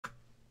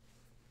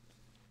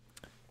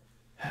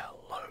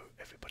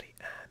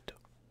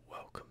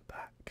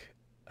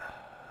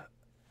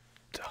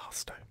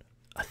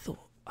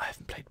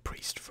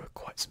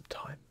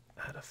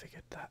and I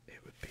figured that it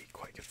would be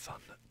quite good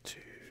fun to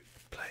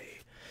play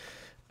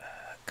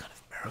kind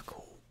of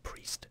Miracle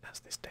Priest, as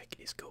this deck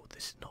is called.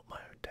 This is not my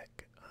own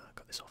deck. I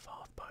got this off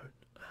Hearthstone,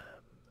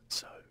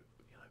 so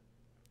you know,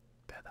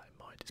 bear that in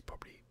mind. It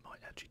probably might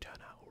actually turn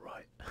out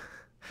alright.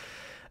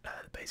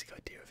 The basic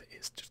idea of it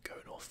is just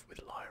going off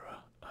with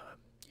Lyra.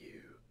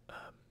 You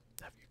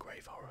have your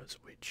Grave Horrors,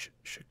 which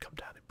should come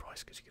down in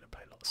price because you're going to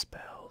play a lot of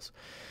spells.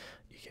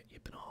 You get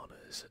your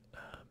bananas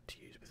to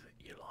use with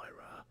your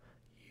Lyra.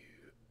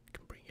 You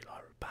can bring your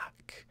Lyra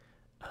back.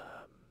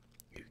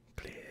 You can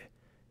clear.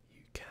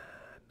 You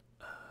can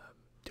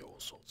do all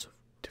sorts of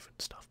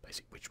different stuff.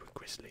 Basically, which with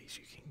Grizzlies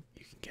you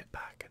can get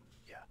back, and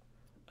yeah.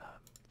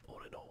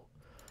 All in all,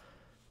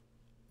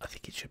 I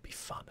think it should be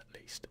fun at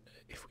least.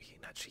 If we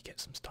can actually get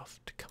some stuff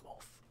to come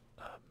off,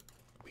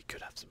 we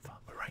could have some fun.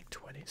 We're ranked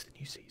 20, it's the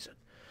new season.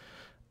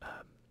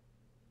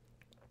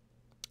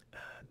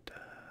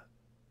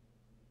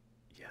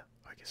 Yeah,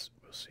 I guess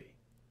we'll see.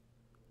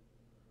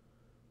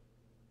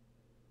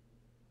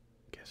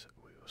 Guess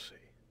we will see.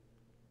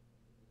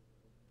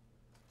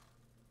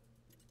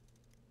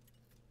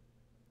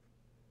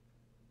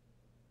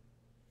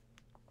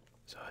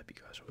 So I hope you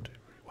guys are all doing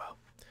really well.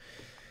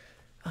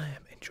 I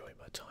am enjoying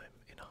my time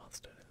in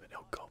Hearthstone.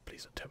 Oh god,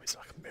 please don't tell me it's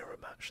like a mirror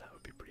match. That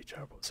would be pretty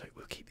terrible. So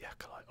we'll keep the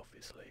Acolyte,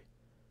 obviously.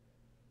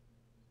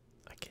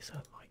 I guess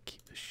I might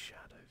keep the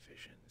Shadow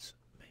Visions.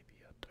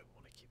 Maybe I don't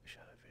want to keep the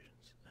Shadow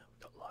Visions. Now we've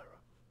got Lyra.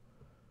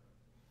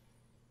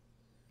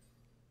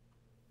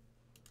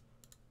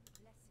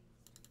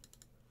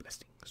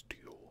 Blessings to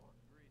you.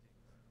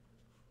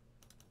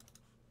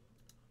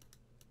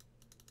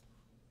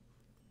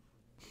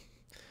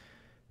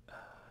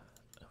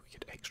 We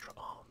get extra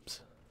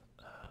arms.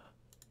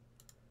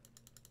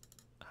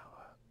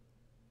 Our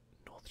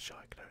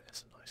Northshire Cleric,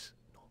 that's a nice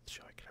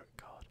Northshire Cleric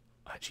card.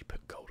 I actually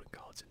put golden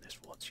cards in this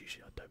once,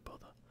 usually I don't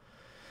bother.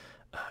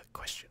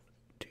 Question,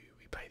 do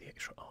we pay the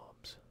extra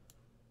arms?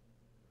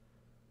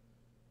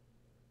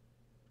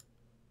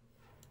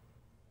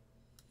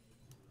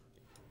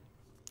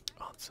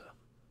 Answer,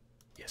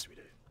 yes we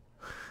do.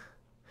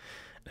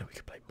 Then we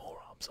can play more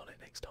arms on it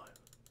next time.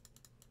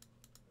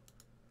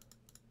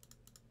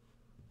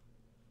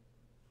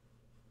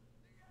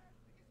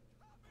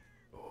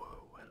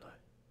 Oh, hello.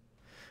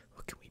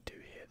 What can we do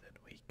here then?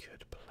 We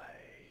could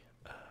play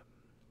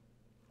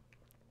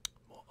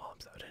more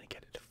arms. That would only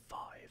get it to 5.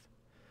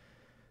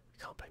 We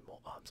can't play more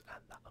arms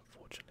and that,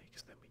 unfortunately,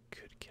 because then we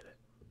could kill it.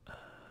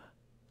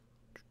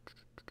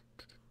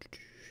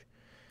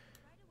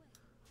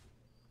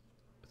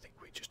 I think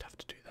we just have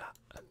to do that,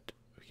 and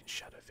we can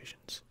Shadow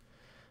Visions.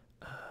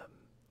 I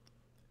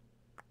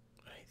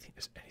don't think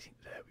there's anything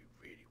there we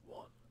really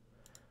want.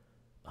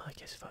 I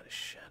guess if I had a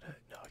Shadow...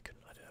 No, I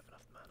couldn't. I don't have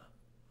enough mana.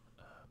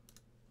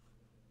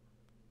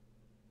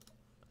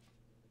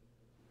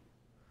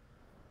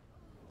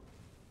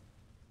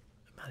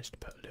 I managed to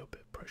put a little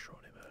bit of pressure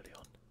on him early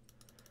on.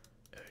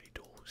 Early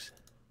doors.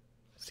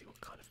 See what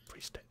kind of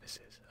priest deck this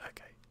is.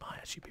 Okay, might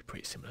actually be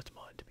pretty similar to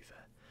mine, to be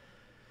fair.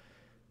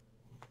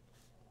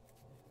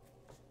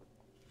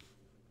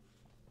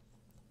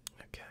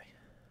 Okay.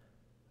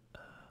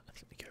 I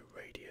think we go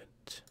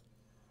Radiant.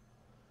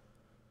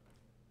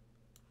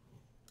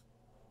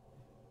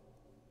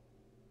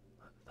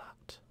 Like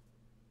that.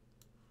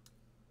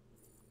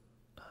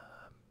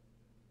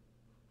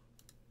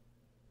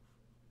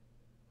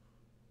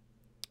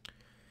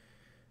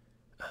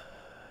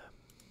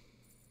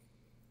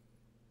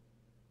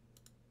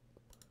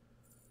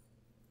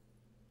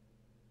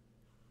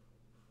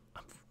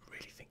 I'm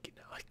really thinking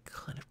now, I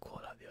kind of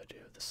quite like the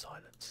idea of the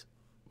silence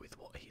with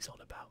what he's on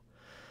about.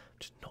 I'm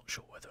just not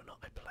sure whether or not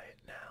I play it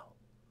now.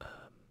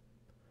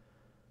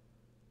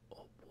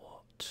 Or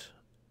what.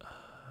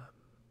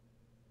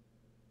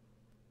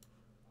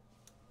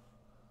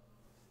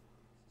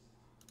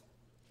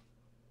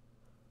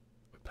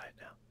 We play it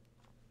now.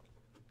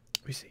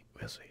 We see,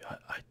 we'll see.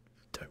 I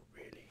don't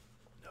really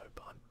know,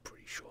 but I'm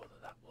pretty sure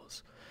that that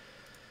was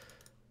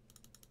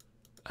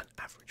an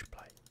average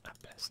play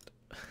at best.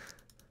 I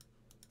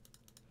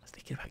was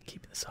thinking about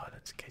keeping the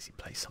silence in case he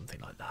plays something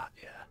like that,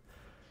 yeah.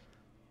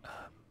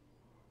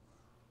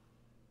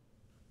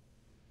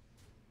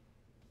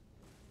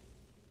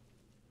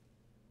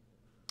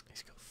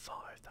 He's got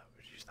 5, that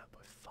would reduce that by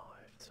 5,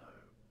 so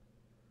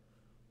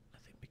I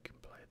think we can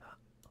play that.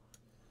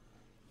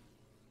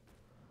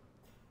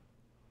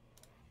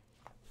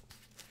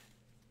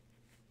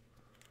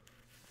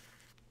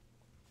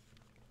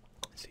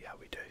 See how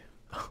we do.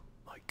 Oh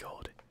my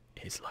god,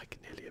 it is like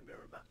nearly a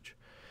mirror match.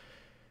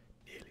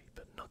 Nearly,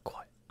 but not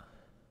quite.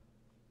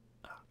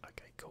 Ah,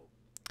 okay, cool.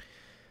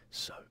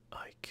 So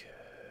I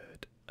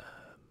could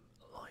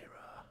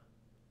Lyra.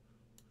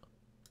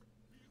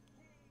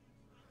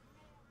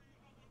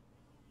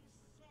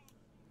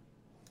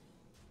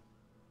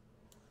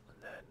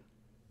 And then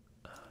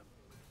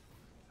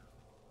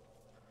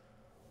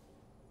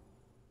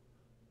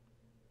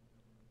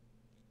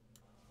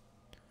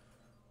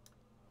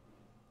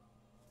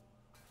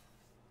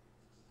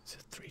it's a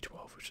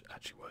 312, which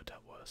actually worked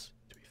out worse,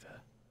 to be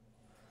fair.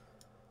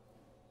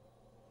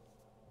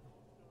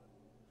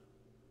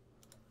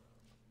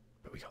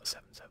 got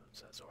 7/7,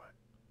 so that's alright.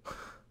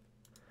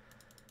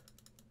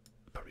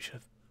 Probably should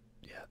have.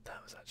 Yeah,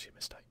 that was actually a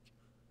mistake.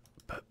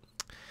 But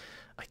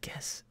I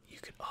guess you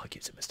could argue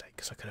it's a mistake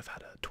because I could have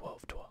had a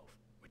 12/12,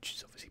 which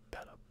is obviously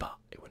better, but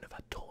it wouldn't have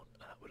had taunt,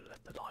 and that would have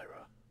left the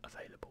Lyra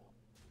available.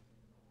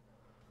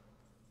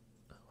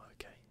 Oh,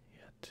 okay, you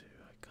had to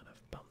kind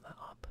of bump that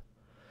up.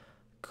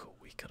 Cool,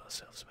 we got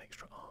ourselves some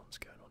extra arms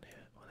going on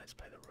here. Well, let's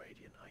play the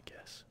Radiant, I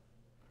guess.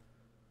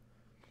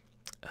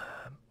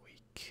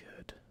 We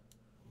could.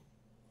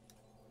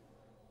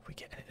 If we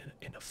get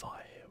in a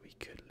fire here, we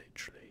could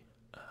literally.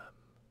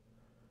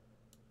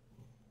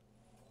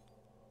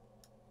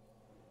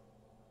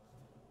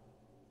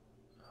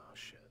 Oh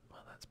shit!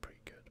 Well, that's pretty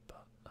good,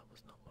 but that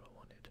was not what I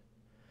wanted.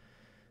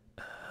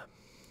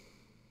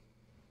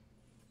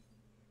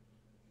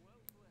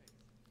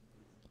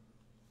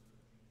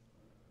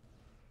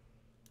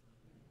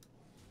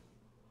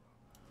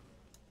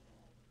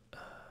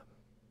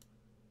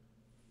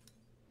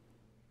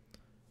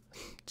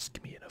 Just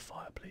give me in a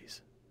fire,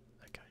 please.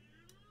 Okay.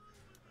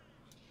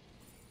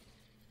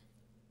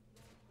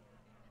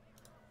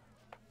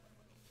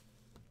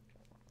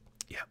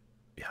 Yep,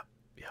 yep,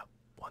 yep.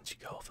 Once you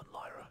go off on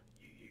Lyra,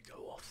 you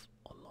go off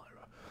on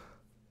Lyra.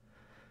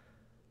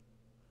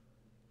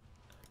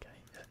 Okay.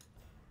 Yeah.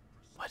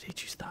 Why did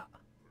you use that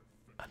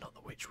and not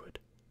the Witchwood?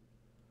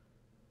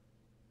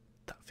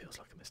 That feels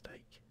like a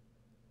mistake.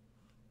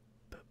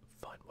 But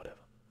fine, whatever.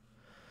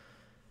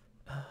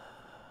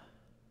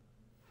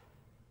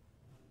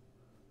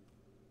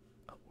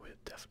 We're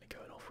definitely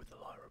going off with the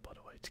Lyra, by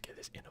the way, to get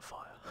this inner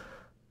fire.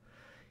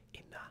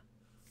 Inner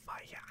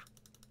fire.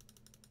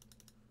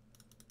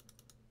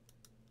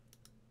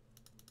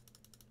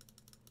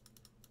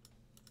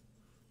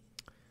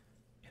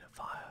 Inner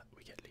fire,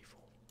 we get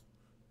lethal.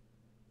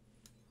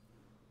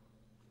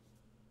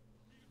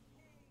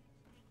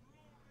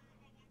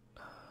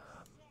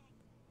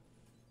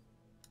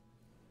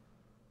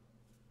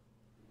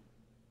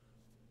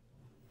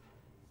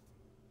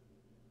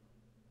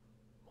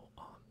 More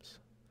arms.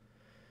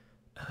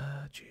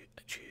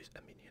 Choose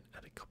a minion,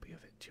 add a copy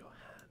of it to your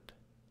hand.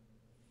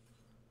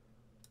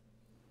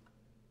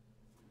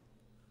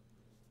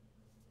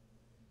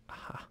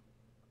 Aha.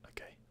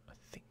 Okay, I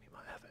think we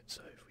might have it.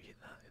 So if we hit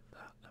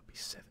that, that'd be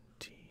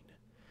 17.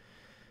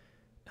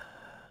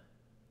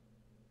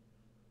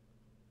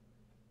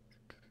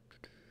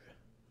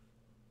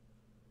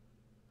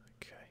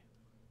 Okay.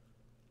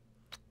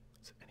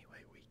 So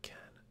anyway, we can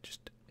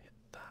just hit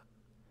that.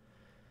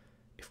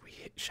 If we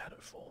hit Shadow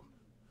Form,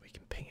 we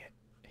can ping it.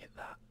 Hit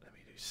that. Let me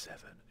do 7.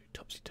 Do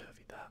topsy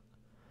turvy that.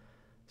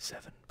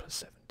 7 plus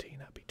 17.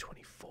 That'd be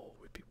 24.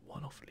 Would be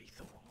 1 off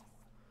lethal.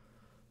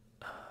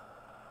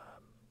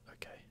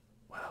 Okay.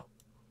 Well.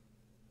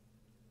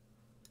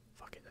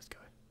 Fuck it. Let's go.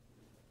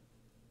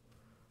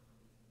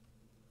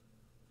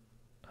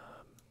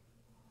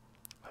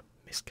 I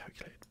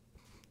miscalculated.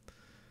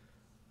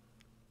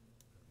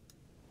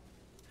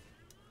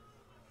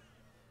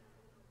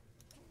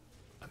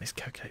 I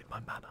miscalculated my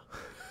mana.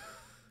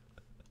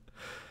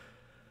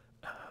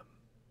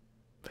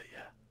 But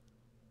yeah.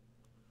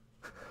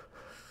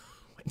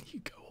 When you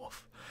go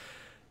off,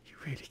 you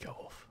really go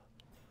off.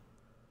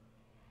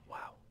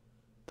 Wow,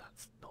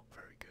 that's not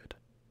very good.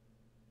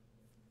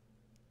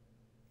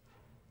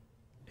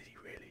 Is he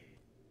really?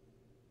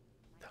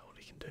 That all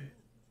he can do?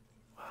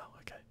 Wow,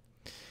 okay.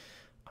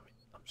 I mean,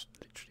 I'm just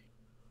literally.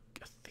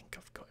 I think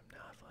I've got him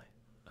now, have I?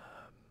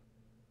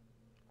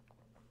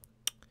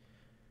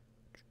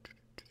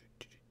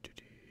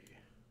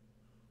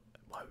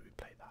 Why would we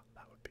play that?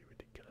 That would be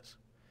ridiculous.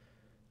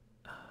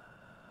 Yeah,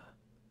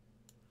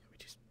 we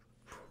just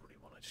probably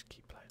want to just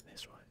keep playing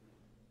this, right?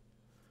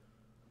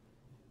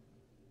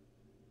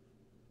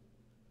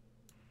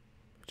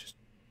 We just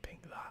ping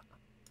that.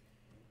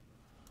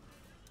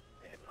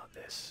 Hit him like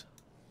this.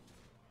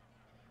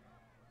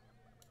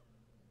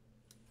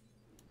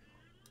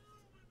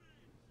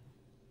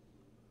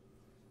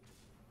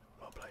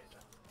 Well played.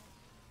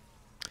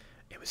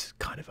 It was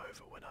kind of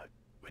over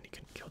when he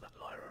couldn't kill that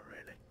Lyra,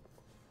 really.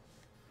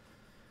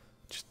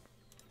 Just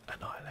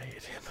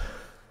annihilated him.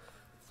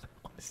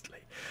 Honestly,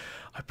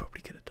 I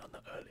probably could have done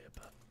that earlier,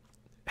 but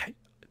hey,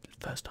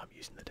 first time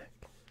using the deck,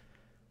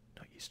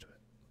 not used to it.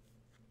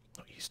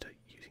 Not used to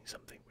using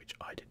something which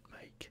I didn't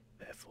make,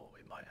 therefore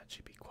it might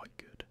actually be quite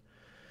good.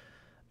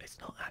 It's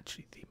not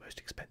actually the most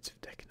expensive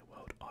deck in the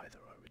world either,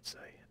 I would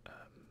say.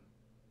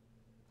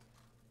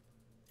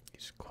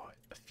 It's quite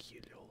a few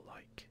little,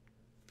 like,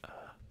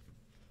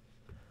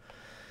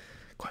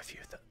 quite a few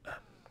that,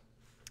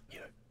 you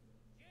know,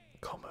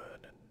 common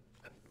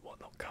and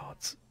whatnot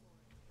cards.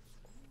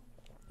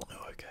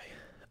 Oh, okay.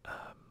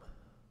 I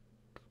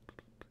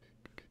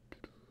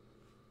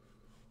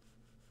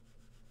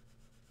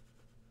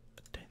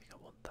don't think I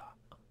want that.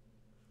 I'm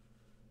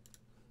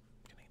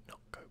gonna not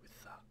go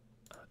with that.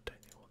 I don't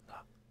think I want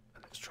that.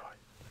 And let's try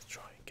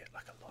and get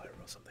like a Lyra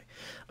or something.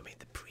 I mean,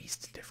 the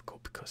priest's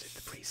difficult because if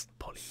the priest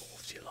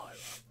polymorphs your Lyra,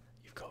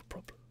 you've got a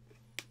problem.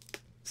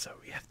 So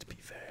we have to be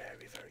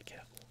very, very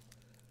careful.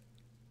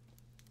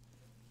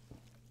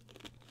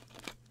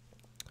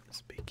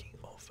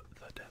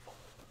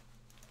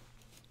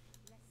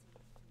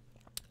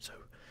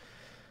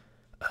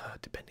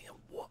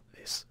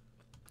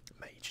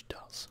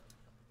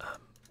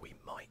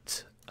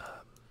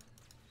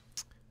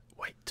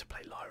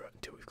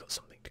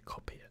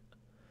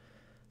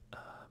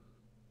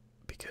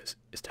 because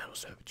Eternal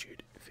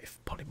Servitude, if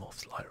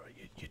Polymorph's Lyra,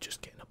 you're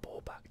just getting a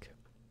ball back.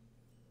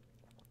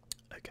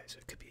 Okay, so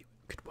it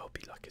could well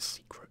be like a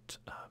secret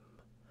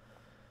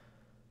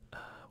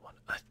one.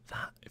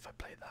 That if I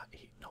play that,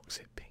 he knocks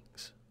it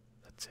pings.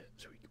 That's it.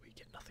 So we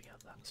get nothing out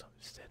of that. So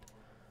instead,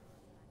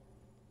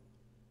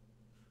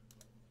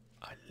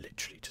 I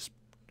literally just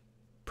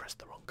pressed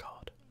the wrong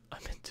card. I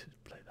meant to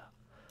play that.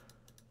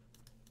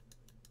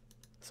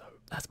 So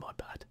that's my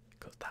bad,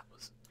 because that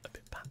was a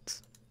bit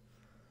pants.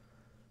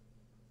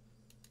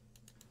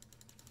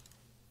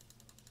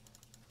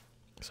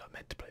 So I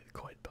meant to play the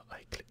coin, but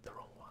I clicked the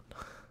wrong one.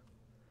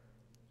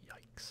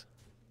 Yikes.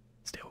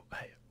 Still,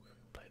 hey, we'll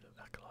play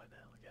the Acolyte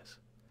now, I guess.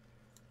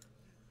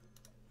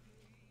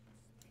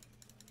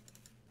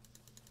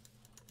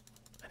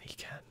 And he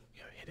can,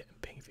 hit it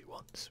and ping if he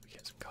wants. We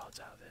get some cards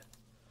out of it.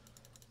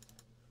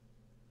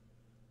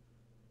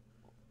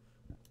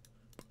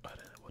 I don't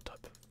know what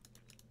type of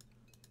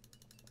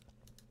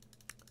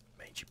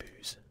Mangy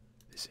Boos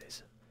this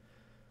is.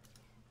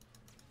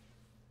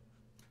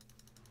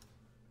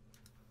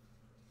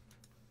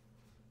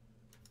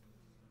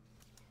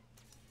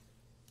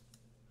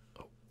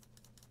 Oh,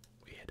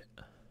 we hit it.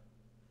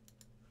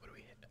 What do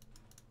we hit?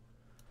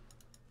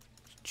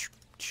 Choo,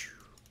 choo,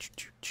 choo,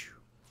 choo, choo.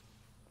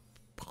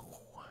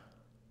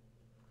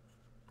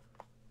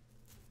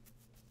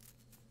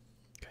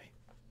 Okay.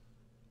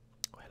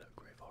 Oh, hello,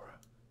 Grave Horror.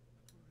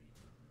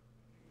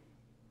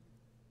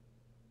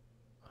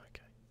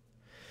 Okay.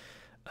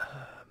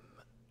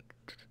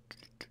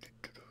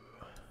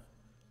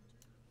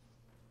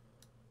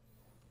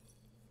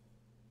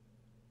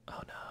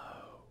 Oh no,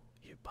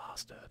 you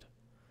bastard.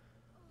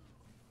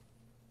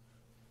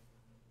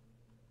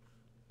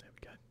 There we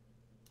go.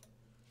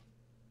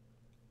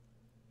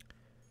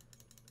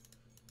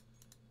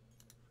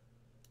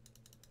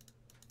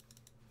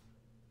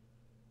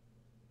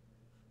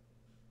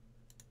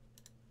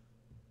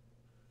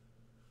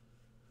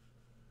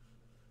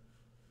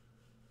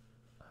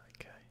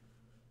 Okay.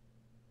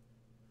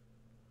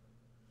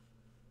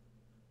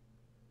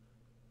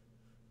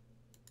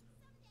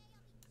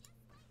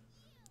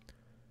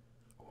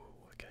 Oh,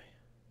 okay.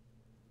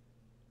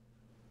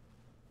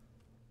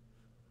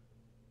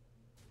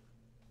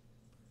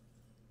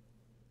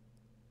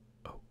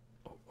 Oh,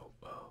 oh, oh,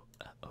 oh,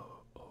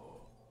 oh,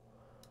 oh.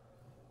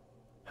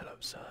 Hello,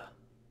 sir.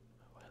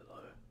 Oh,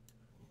 hello.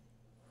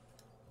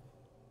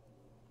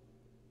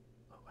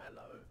 Oh,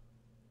 hello.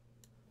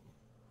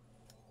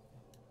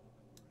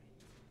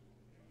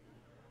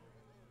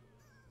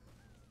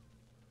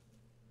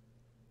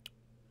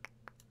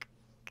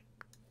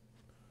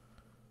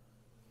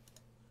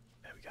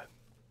 There we go.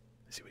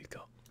 Let's see what he's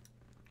got.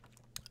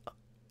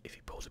 If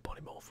he pulls a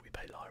polymorph, we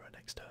pay Lyra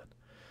next turn.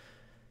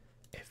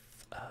 If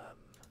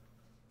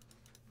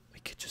we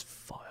could just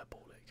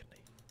fireball it, couldn't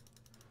he?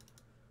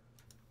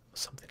 Or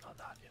something like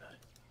that,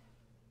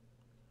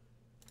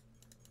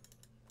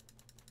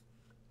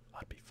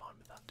 I'd be fine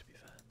with that, to be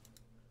fair.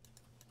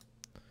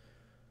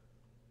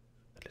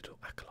 The little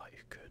acolyte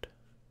who could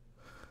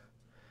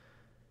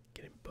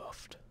get him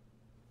buffed.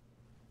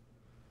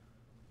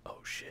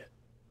 Oh shit.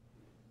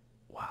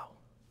 Wow.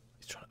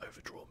 He's trying to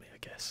overdraw me, I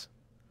guess.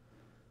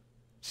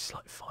 She's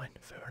like, fine,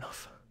 fair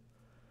enough.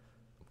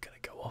 I'm gonna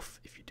go off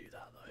if you do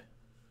that, though.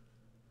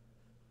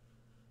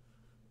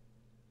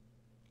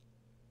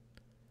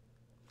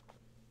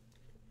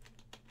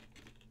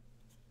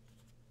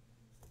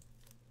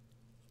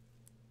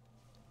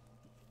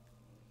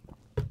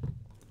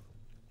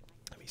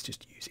 He's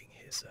just using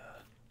his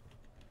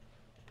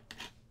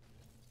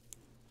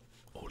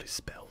all his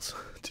spells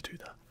to do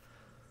that.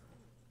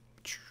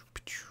 So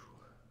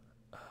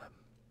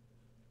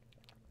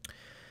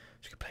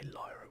we could play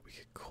Lyra, we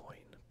could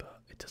coin,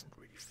 but it doesn't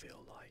really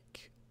feel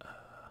like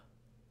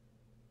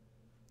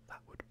that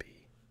would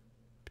be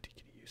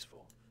particularly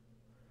useful.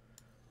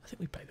 I think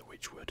we play the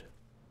Witchwood.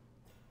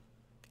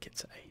 It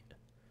gets 8.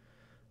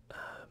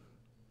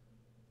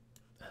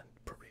 And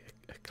probably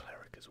a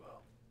cleric as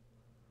well.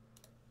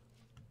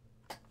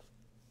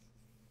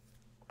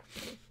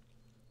 And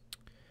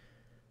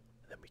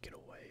then we can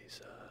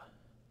always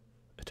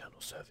Eternal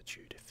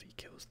Servitude if he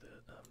kills the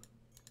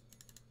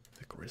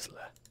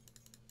Grizzler.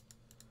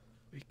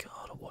 We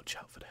gotta watch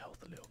out for the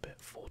health a little bit.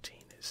 14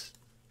 is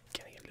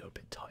getting a little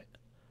bit tight.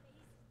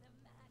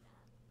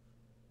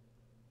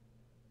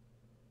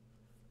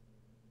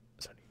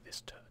 It's only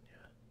this turn,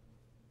 yeah.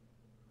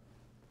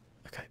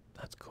 Okay,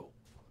 that's cool.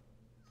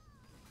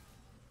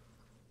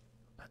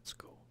 That's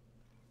cool.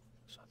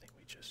 So I think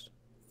we just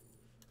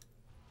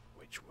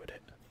Witchwood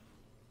it.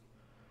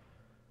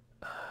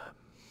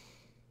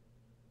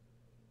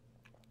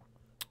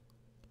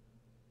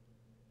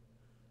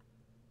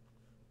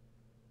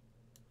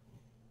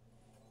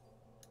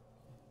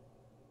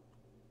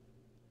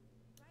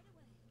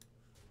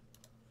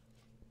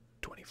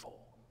 24.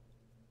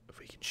 If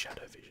we can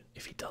shadow vision,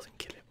 if he doesn't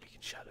kill him, we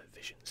can shadow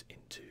visions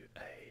into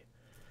a.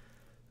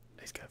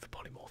 He's going for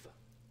polymorph.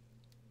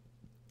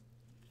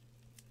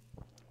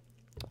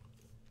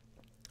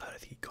 I don't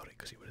think he got it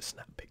because he would have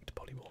snap picked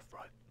polymorph,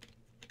 right?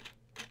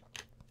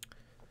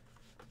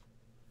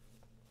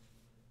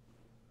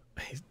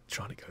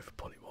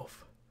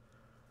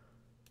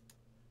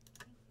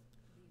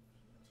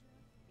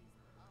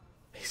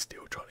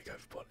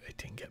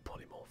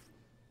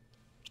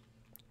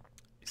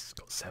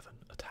 7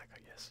 attack, I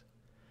guess.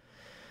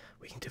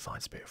 We can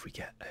Divine Spirit if we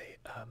get a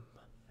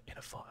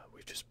inner fire.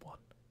 We've just won.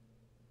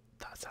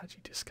 That's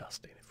actually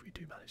disgusting if we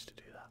do manage to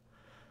do that.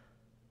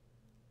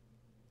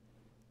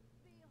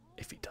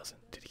 If he doesn't,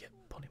 did he get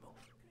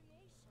polymorph?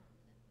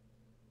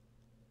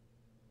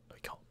 Oh,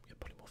 he can't get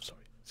polymorph,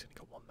 sorry. He's only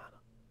got 1 mana.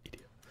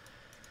 Idiot.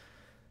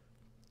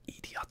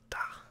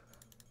 Idiota!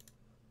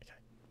 Okay.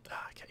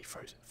 Okay, he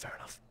froze it. Fair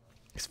enough.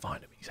 It's fine.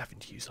 I mean, he's having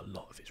to use a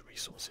lot of his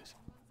resources.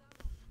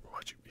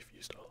 Right, we've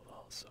used a lot of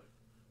ours, so.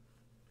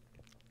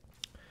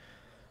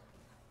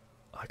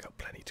 I got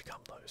plenty to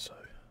come, though, so.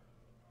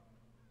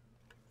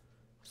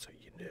 So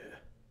you know.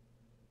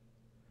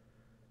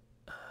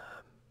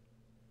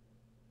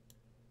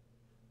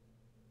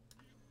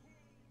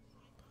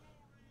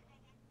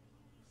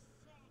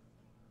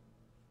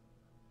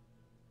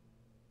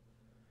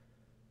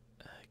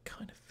 I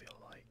kind of feel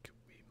like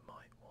we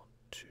might want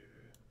to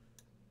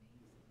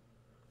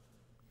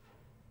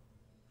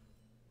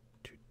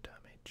do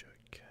damage,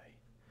 okay.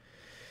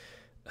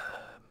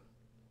 I'm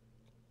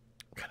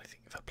kind of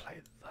think if I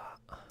play that.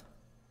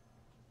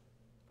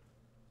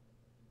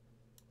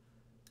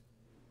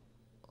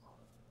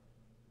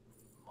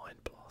 Mind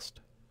Blast.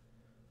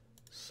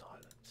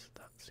 Silence,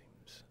 that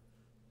seems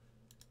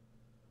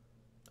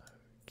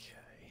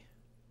okay.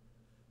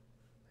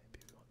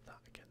 Maybe we want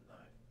that again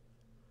though.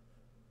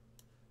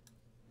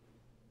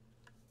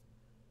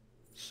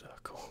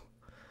 Circle.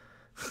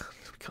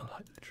 We can't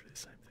like literally the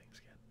same things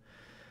again.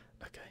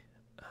 Okay.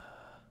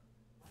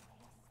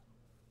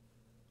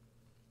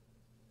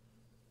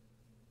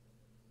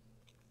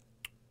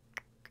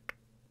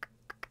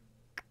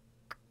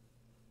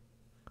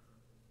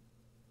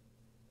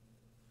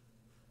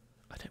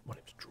 I don't want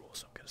him to draw,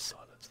 so I'm going to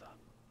silence that.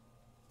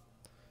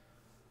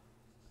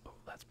 Oh,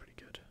 that's pretty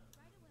good.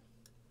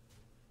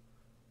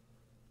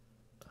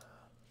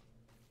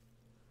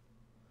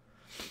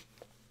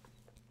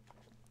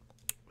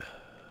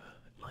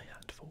 My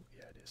handful?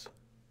 Yeah, it is.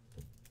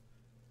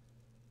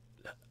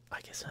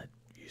 I guess I'd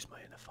use my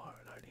inner fire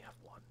and only have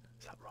 1.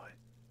 Is that right?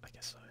 I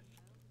guess so.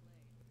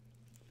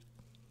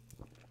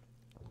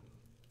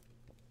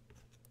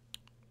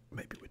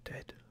 Maybe we're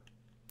dead.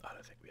 I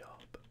don't think we are,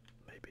 but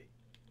maybe.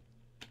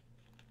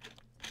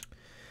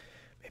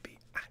 Maybe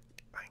Ank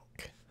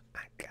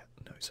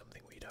knows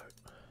something we don't.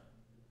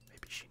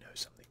 Maybe she knows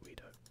something we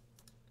don't.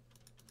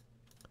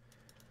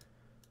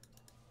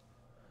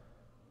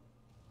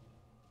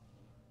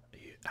 Are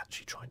you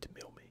actually trying to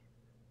mill me?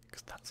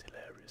 Because that's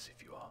hilarious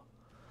if you are.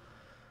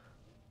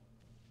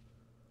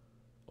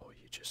 Or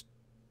you just...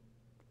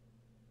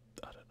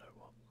 I don't know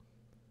what.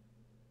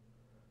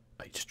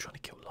 Are you just trying to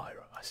kill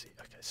Lyra? I see.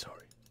 Okay,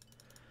 sorry.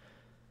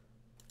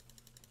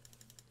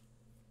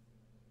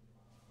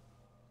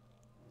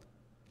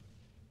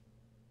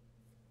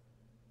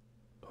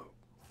 Oh.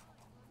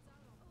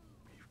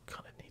 You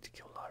kind of need to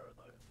kill Lyra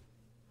though.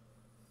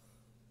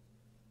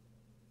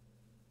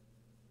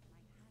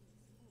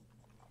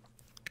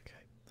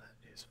 Okay, that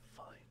is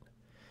fine.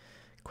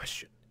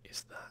 Question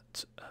is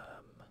that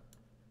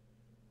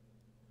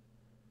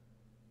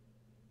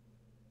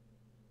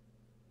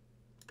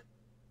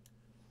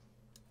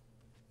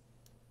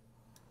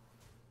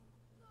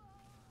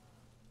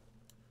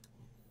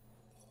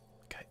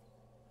okay,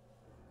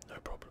 no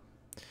problem.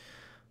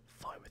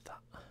 Fine with that.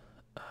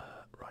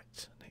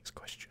 Right, next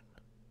question.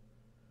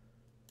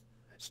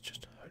 Let's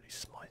just Holy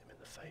Smite him in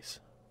the face.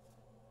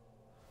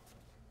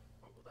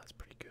 Oh, that's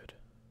pretty good.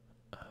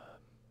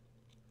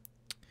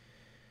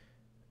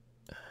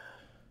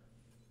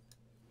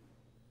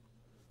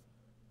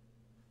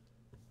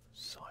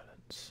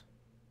 Silence.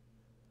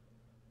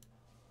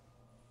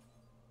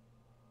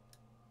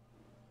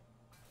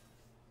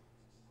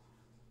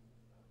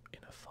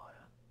 Inner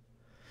fire.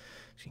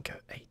 So you can go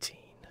 18.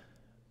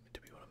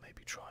 Do we want to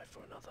maybe try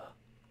for another?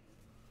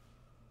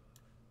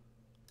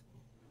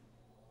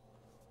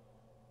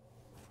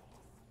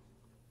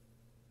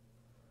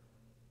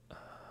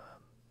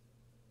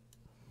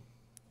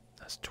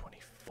 That's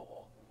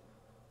 24.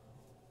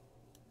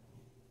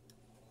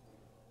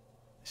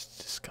 This is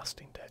a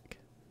disgusting deck.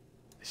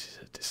 This is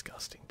a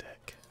disgusting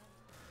deck.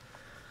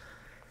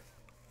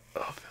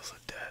 Oh, it feels so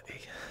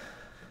dirty.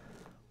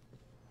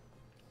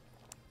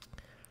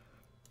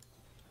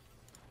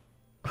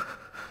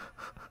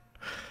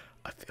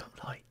 I feel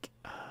like,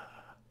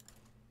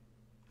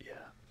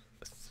 yeah,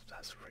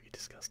 that's really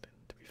disgusting,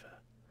 to be fair.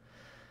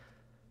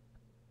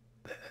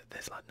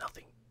 There's like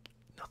nothing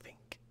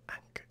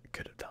Ank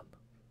could have done,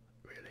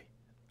 really,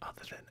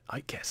 other than,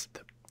 I guess,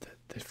 the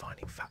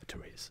defining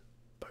factor is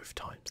both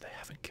times they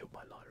haven't killed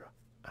my Lyra,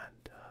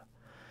 and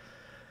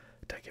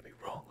don't get me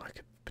wrong, I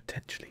could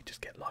potentially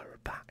just get Lyra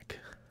back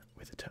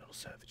with Eternal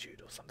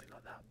Servitude or something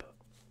like that, but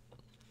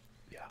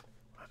yeah,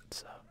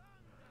 that's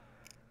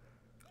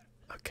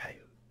okay.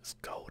 It's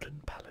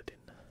Golden Paladin.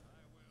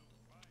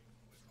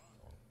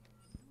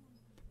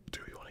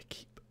 Do we want to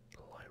keep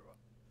Lyra?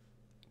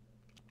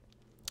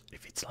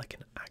 If it's like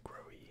an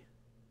aggro-y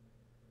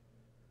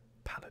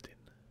Paladin,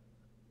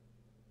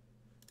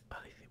 I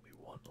don't think we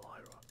want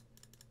Lyra.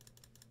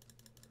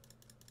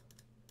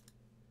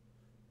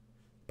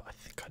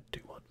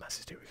 mass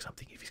hysteria, because I'm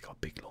thinking if he's got a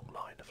big long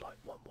line of like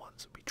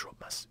 1/1s and we drop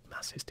mass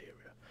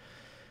hysteria,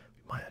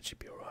 we might actually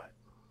be alright.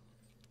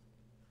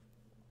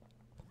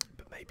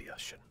 But maybe I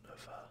shouldn't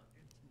have.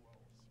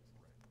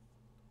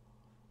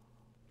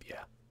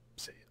 Yeah,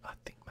 see, I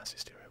think mass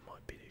hysteria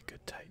might be a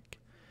good take.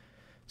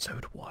 So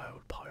would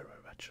wild pyro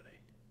actually.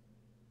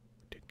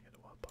 We didn't get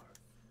a wild pyro.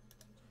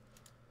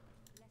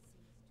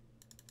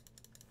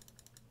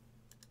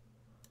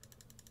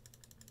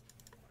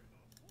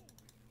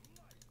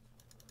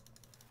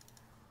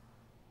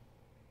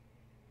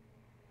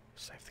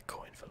 Save the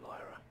coin for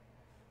Lyra.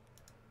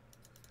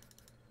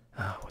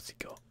 Ah, what's he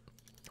got?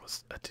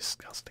 What's a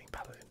disgusting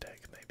paladin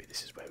deck? Maybe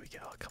this is where we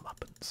get our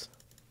comeuppance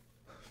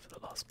for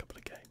the last couple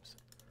of games.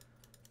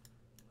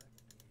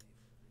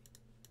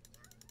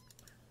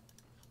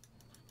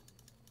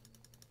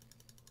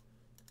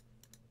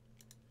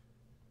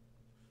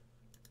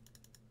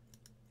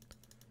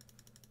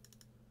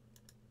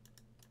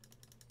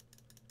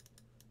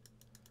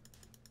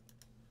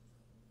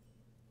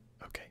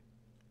 Okay.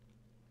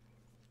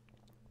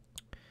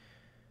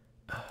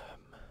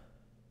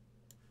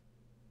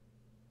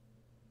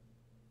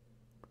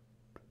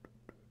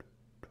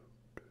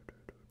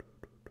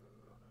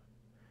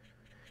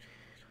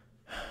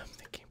 I'm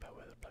thinking about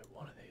whether to play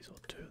one of these or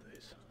two of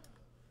these.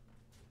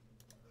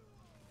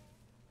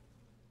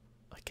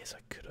 I guess I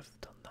could have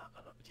done that.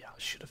 Yeah, I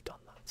should have done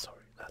that.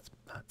 Sorry,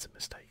 that's a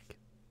mistake.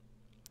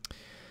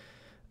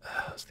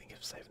 I was thinking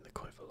of saving the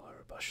coin for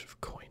Lyra, but I should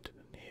have coined and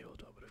then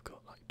healed. I would have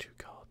got like 2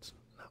 cards.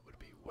 That would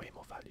be way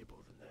more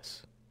valuable than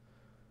this.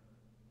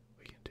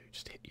 We can do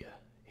just hit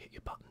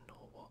your button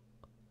or what?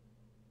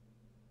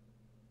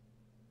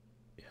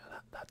 Yeah,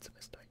 that's a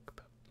mistake,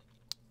 but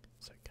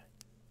it's okay.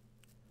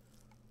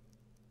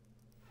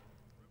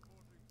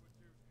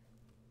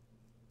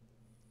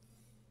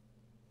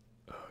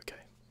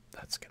 Okay,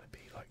 that's gonna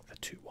be like the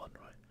 2-1,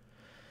 right?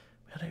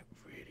 I don't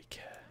really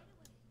care.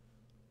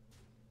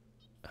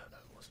 Oh no,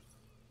 it wasn't.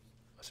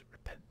 Was it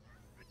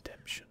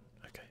redemption?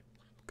 Okay,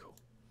 cool.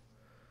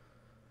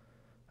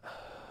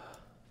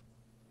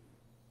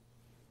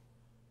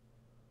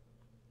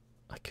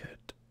 I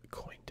could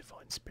coin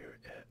Divine Spirit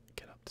here,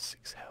 get up to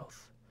 6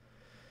 health.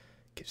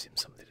 Gives him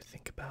something to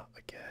think about,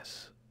 I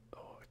guess.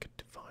 Or I could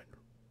Divine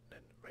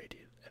and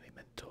Radiant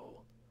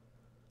Elemental,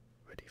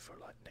 ready for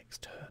like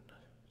next turn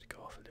to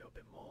go off a little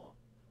bit more.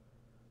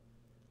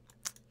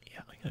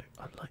 Yeah,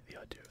 I like the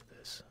idea of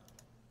this.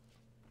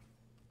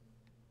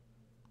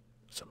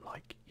 So I'm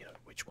like,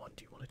 which one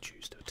do you want to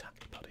choose to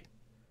attack, buddy?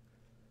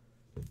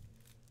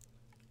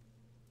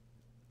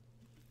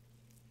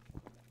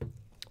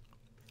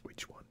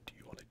 Which one do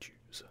you want to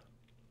choose?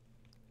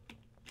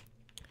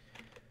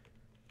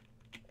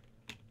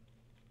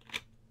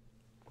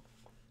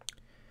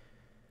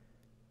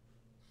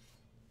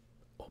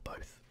 Or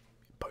both.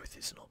 Both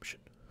is an option.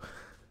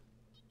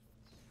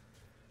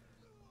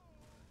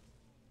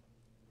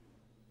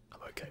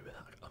 I'm okay with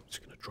that. I'm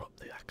just going to drop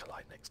the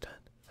Acolyte next turn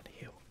and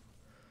heal.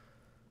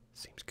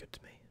 Seems good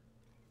to me.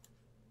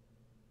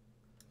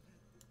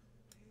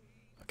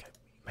 Okay,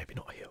 maybe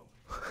not heal.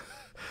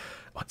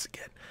 Once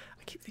again,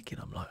 I keep thinking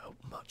I'm like a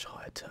much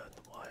higher turn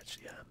than what I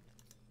actually am.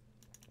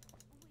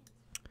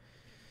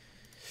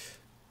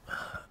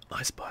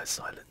 I spy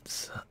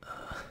silence.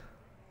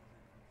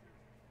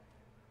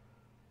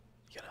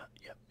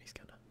 Yep, he's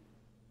gonna.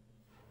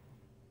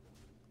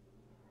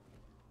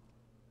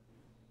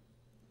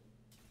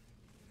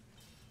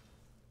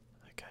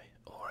 Okay,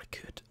 or I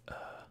could,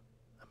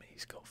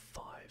 he's got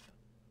 5.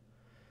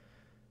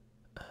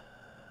 Yeah,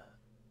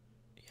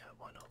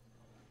 why not?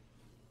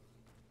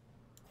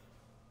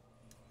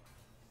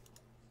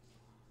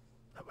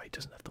 That way he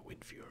doesn't have the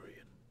Wind Fury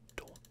and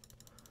Dawn.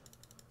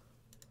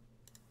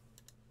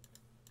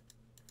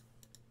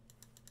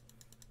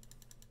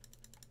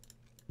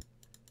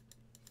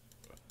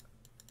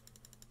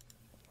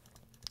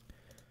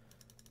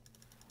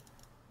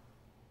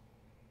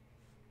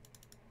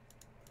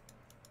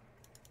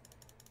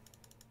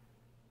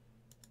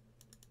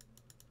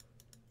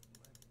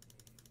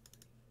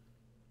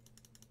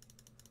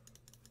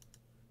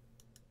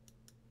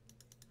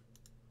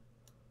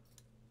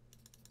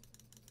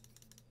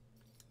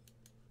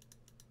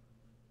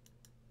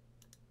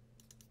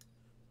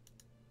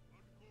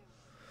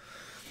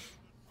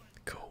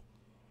 Cool.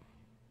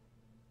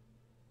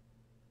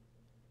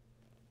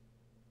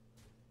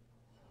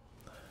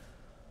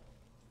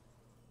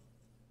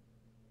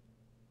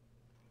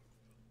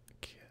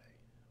 Okay,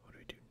 what do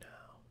we do now?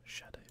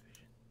 Shadow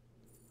Vision.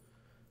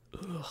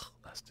 Ugh,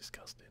 that's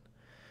disgusting.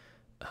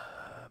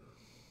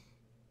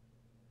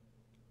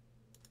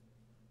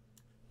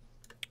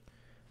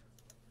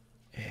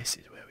 This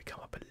is where we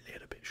come up a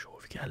little bit short.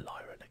 If we get a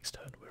Lyra next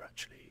turn, we're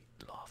actually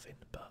laughing,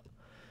 but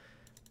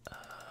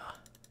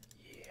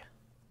yeah,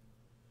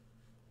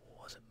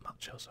 wasn't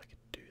much else I could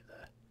do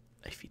there.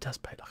 If he does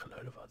play like a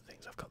load of other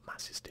things, I've got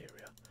Mass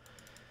Hysteria.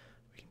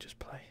 We can just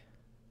play.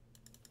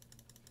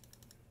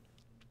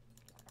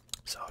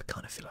 So I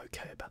kind of feel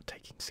okay about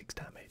taking 6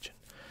 damage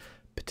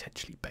and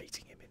potentially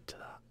baiting him into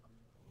that.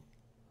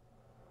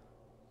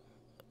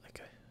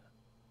 Okay.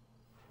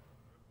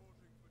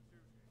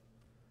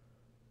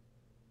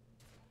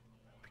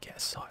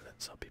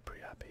 silence, I'll be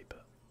pretty happy,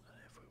 but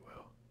if we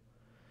will.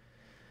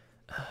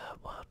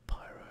 Wild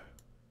Pyro.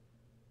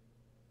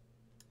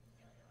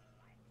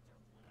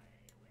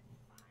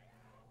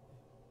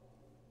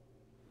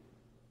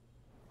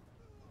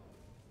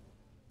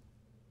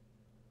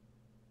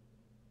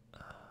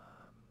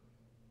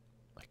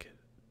 I could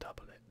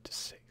double it to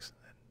 6 and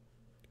then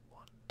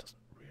 1 doesn't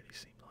really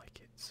seem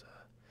like it's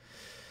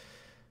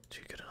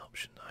too good an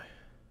option though.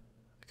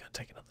 I'm going to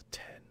take another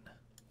 10.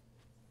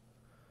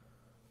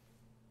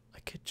 I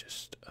could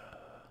just, yeah,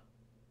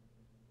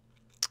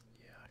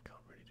 I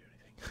can't really do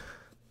anything.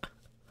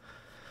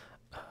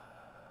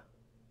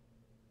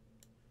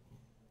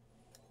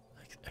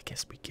 I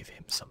guess we give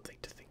him something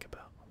to think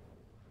about.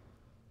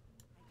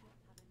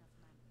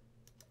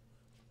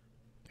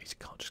 He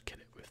can't just kill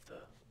it with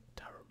the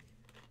Tarum.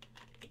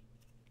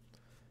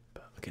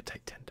 But I could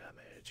take 10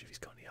 damage. If he's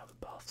got any other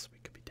buffs, we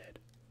could be dead.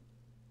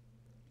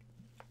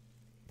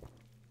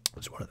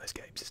 It's one of those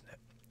games, isn't it?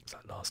 It's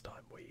like last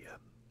time we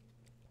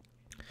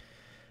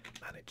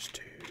managed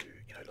to,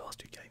 last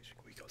 2 games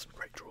we got some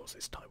great draws.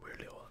 This time we're a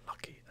little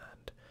unlucky,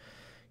 and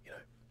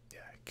yeah,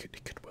 it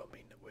could well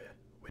mean that we're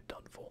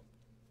done for.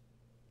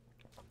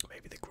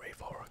 Maybe the Grave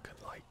Horror can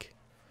like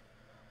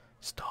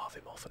starve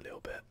him off a little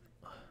bit.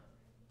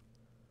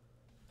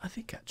 I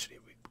think actually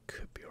we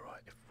could be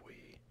alright if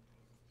we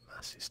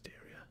mass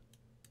hysteria.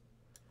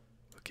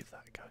 We'll give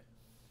that a go.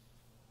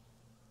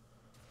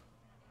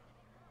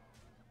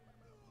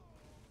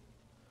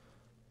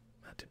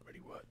 That didn't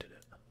really work, did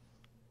it?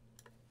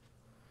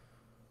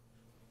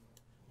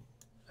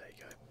 There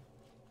you go.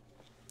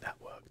 That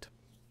worked.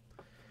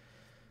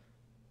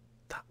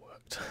 That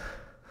worked.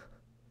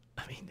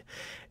 I mean,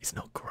 it's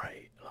not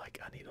great. Like,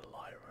 I need a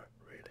Lyra,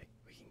 really.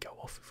 We can go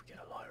off if we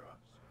get a Lyra.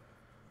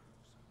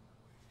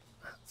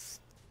 That's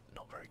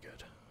not very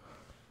good.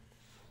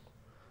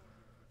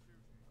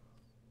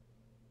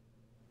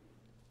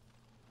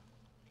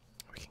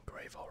 We can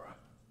Grave Horror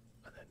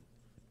and then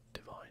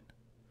Divine.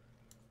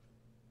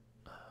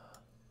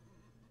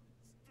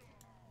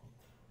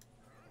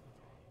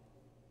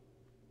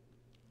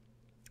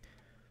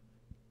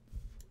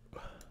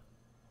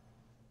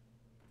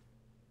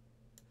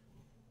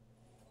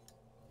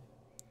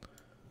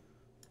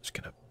 Just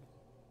gonna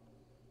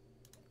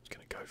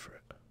go for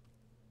it. If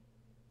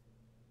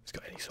it's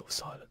got any sort of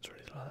silence or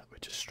anything like that, we're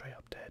just straight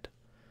up dead.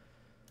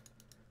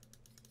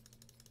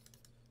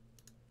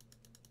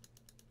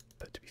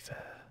 But to be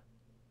fair,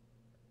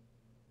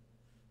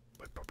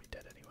 we're probably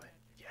dead anyway.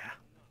 Yeah,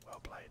 well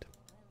played.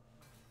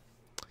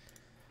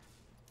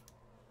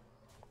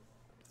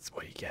 That's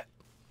what you get.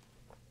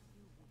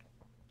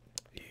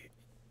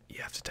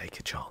 You have to take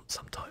a chance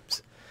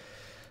sometimes.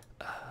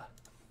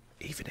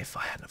 Even if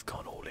I hadn't have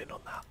gone all in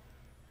on that,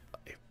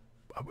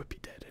 I would be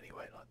dead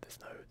anyway. Like there's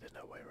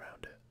no way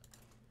around it.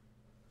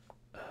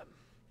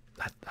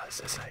 As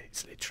I say,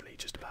 it's literally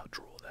just about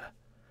draw there.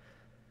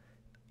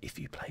 If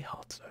you play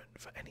Hearthstone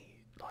for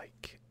any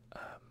like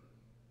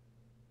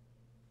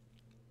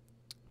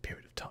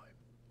period of time,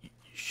 you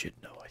should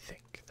know. I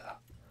think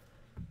that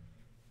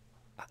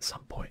at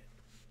some point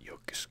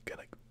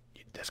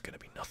there's gonna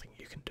be nothing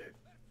you can do.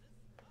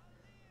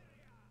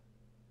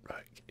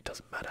 Right? It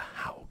doesn't matter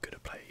how good a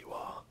player you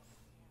are.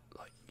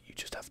 Like you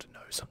just have to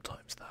know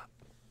sometimes that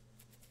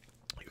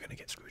you're gonna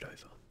get screwed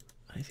over.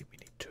 I think we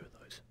need 2 of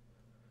those.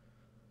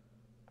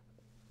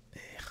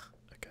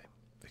 Okay,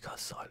 we got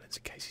silence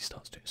in case he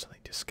starts doing something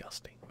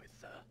disgusting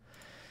with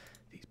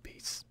these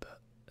beasts.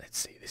 But let's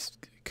see, this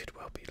could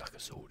well be like a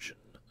Zorgian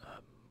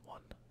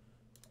one.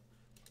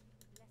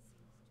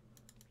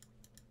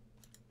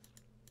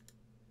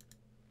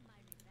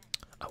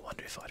 I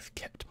wonder if I'd have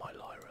kept my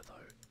Lyra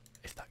though,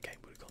 if that game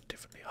would have gone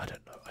differently. I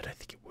don't know. I don't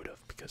think it would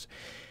have because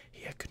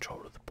he had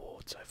control of the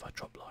board. So if I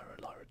drop Lyra,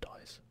 Lyra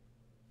dies.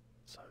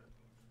 So.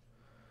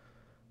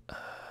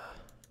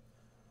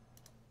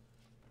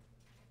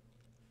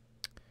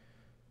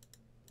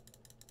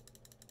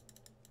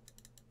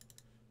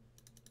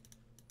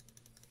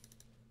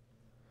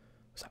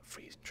 Was that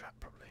freezing trap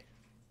probably?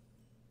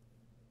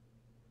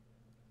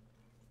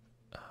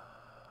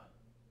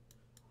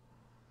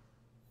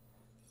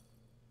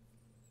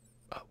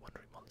 Oh,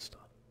 Wandering Monster.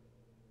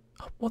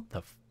 Oh, what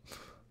the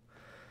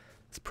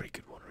It's a pretty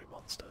good Wandering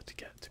Monster to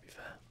get, to be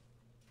fair.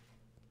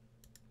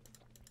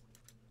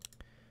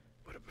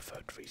 Would have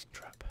preferred freezing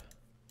trap.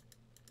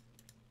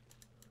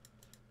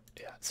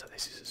 Yeah, so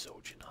this is a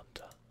Zorgian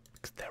Hunter.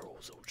 Because they're all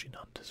Zorgian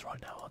Hunters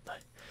right now, aren't they?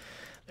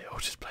 They all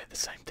just play the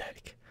same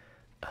deck.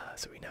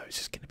 So we know it's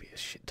just going to be a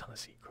shit ton of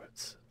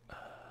secrets.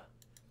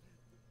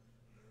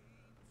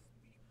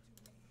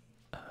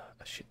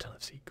 A shit ton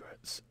of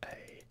secrets.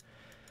 A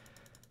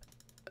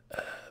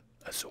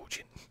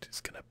Zorgian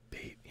is going to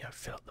be,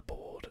 fill up the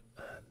board,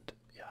 and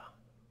yeah.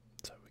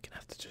 So we're going to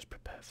have to just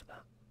prepare for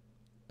that.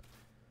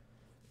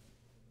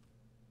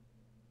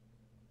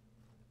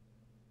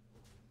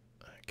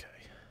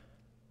 Okay.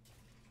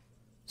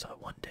 So I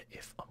wonder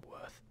if I'm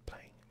worth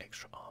playing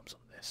extra arms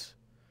on this.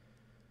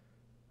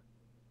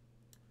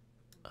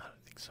 I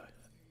don't think so.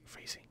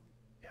 Freezing.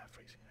 Yeah,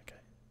 freezing, okay.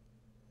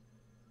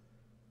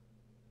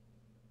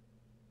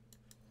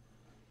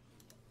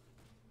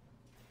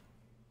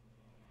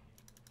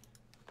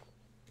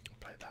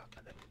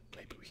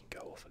 go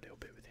off a little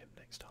bit with him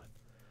next time.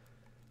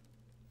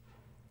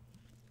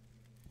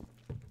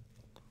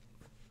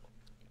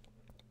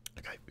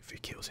 Okay, if he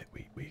kills it,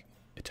 we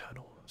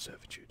eternal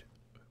servitude.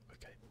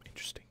 Okay,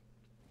 interesting.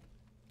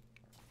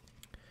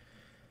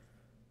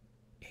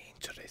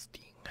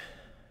 Interesting.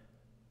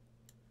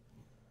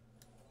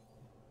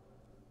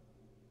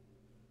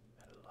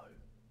 Hello.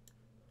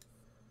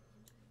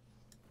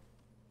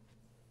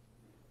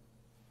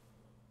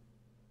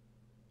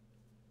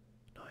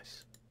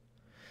 Nice.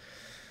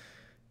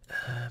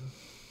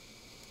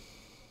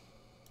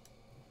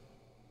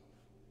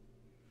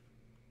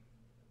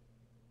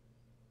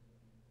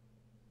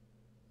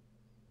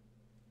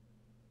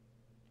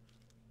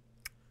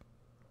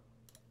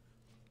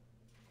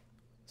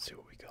 See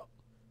what we got.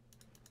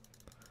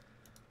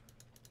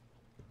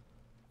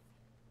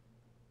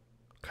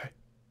 Okay.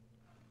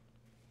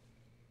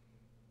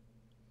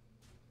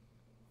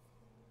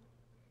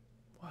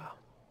 Wow.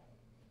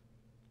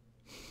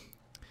 I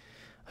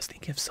was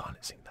thinking of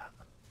silencing that.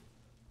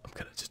 I'm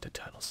gonna just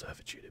eternal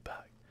servitude it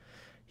back.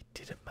 He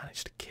didn't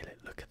manage to kill it.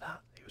 Look at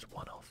that. He was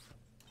one off.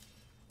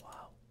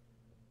 Wow.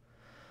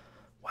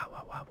 Wow,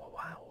 wow, wow, wow,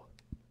 wow.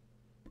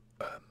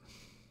 Well,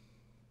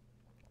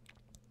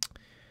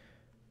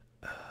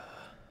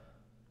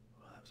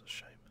 that was a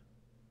shame.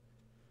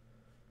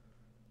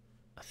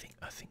 I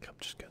think I'm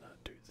just gonna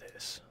do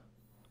this.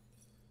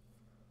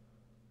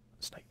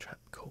 Snake trap,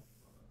 cool.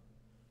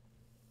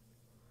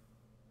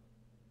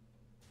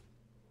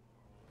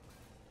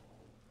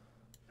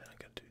 Then I'm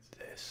gonna do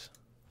this.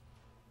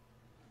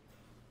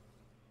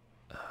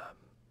 Then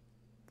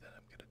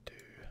I'm gonna do.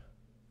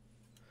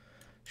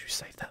 Should we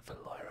save that for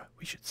Lyra?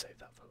 We should save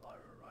that for Lyra,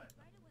 right?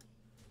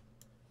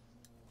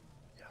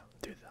 Yeah,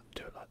 do that.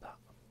 Do it like that.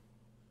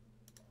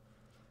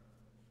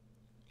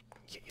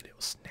 Get your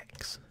little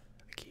snacks.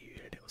 Get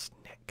your little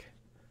snack.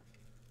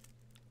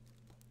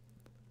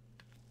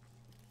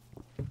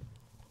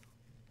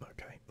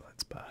 Okay,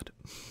 that's bad.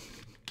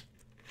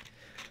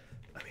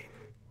 I mean,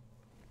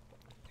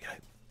 you know,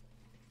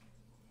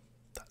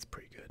 that's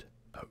pretty good.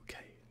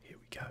 Okay, here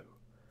we go.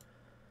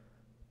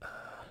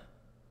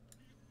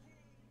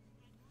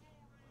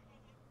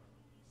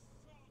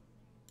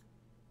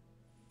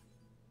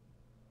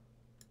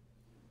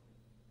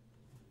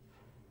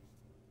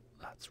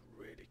 That's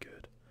really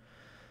good.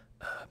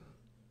 Oh,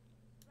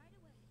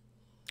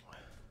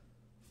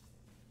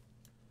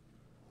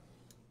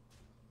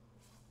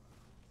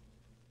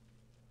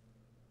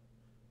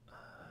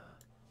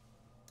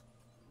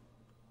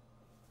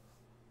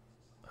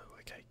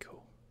 okay,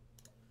 cool.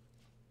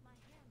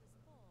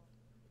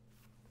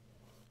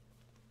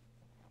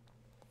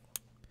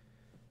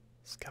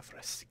 Discover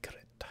a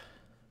secret.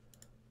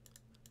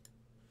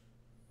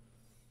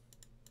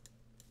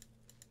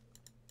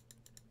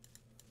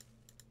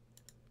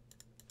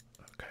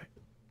 Okay.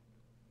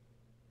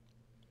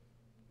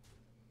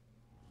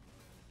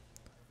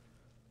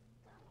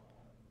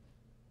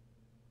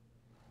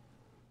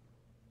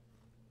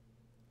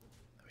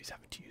 He's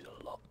having to use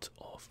a lot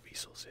of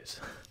resources.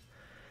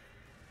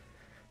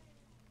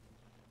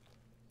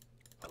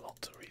 A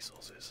lot of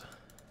resources.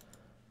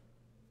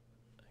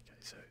 Okay,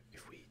 so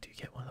if we do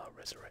get one of our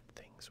resurrect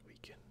things, we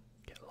can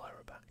get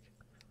Lyra back.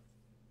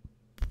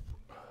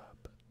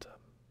 But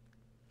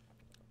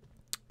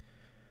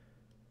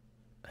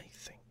I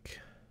think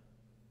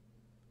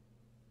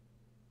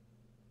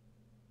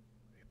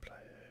we play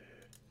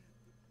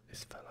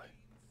this fellow.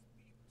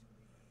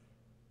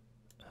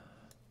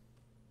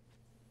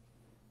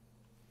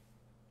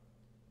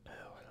 Oh,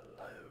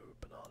 hello,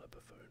 banana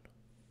buffoon.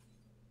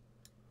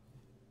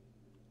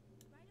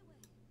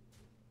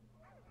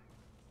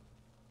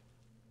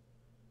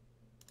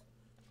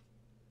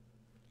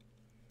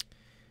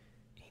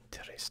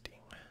 Interesting.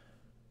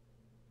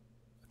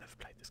 I've never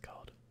played this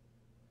card.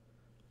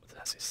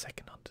 That's his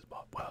second hunter's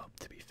mark. Well,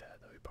 to be fair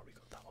though, he probably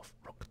got that off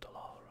Rock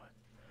Dollar, right?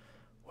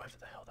 Whatever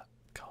the hell that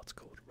card's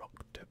called. Rock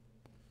the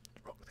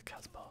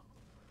Casbah.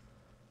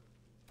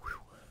 Whew.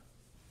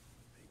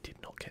 He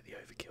did not get the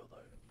overkill though.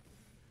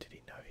 Did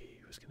he know he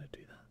was going to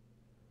do that?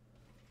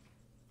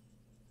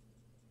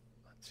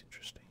 That's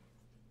interesting.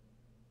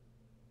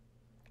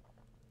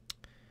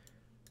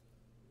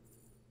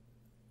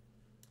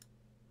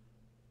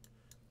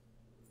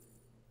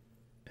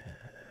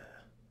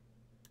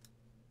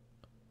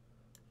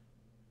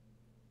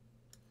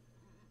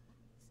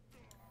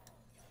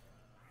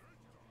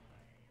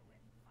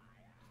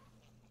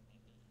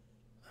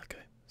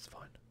 Okay, it's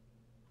fine.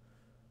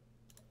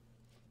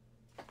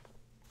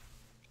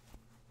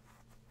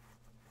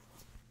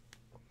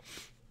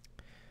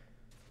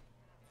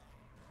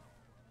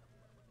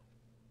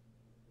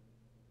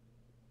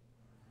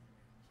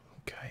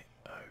 Okay,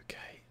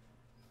 okay.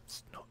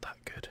 It's not that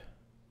good.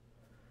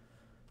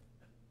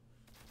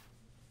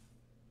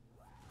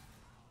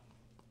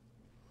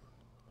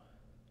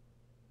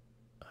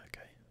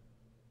 Okay.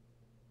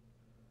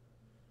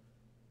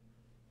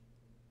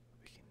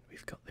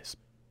 We've got this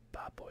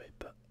bad boy,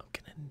 but I'm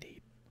gonna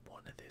need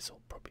one of this or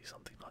probably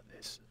something like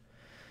this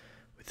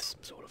with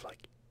some sort of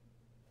like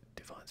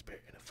divine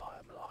spirit in a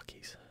fire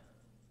malarkeys.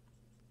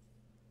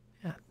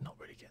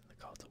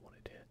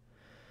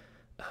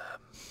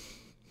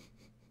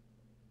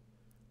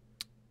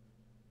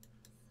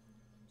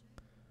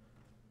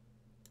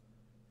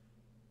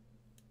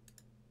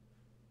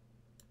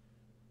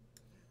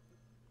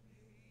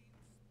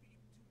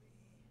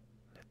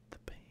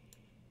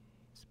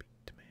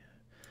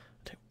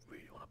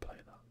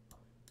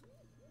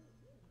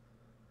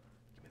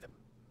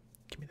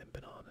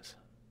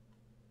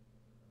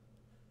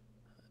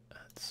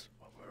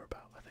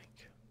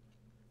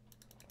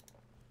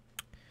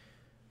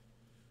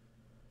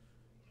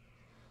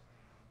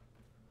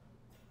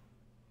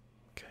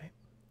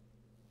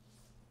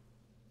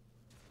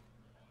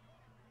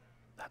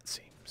 that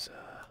seems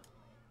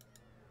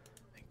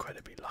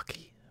incredibly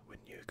lucky.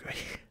 Wouldn't you agree?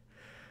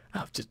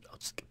 I'll just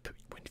put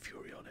Wind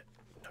Fury on it.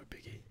 No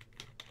biggie.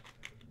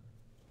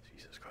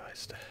 Jesus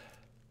Christ.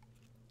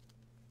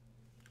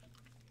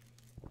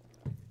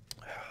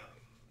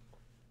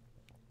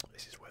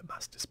 This is where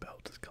Master Spell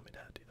does come in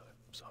handy, though,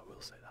 so I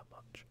will say that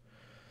much.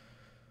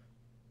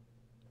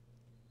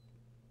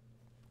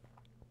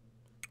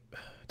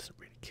 It doesn't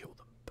really kill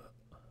them, but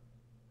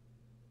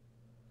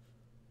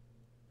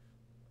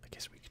I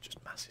guess we could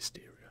just Mass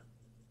Hysteria.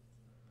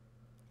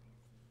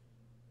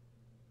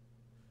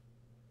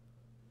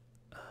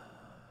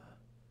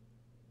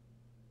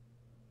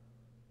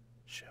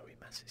 Shall we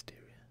Mass Hysteria?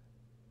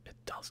 It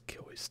does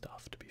kill his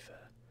stuff, to be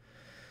fair.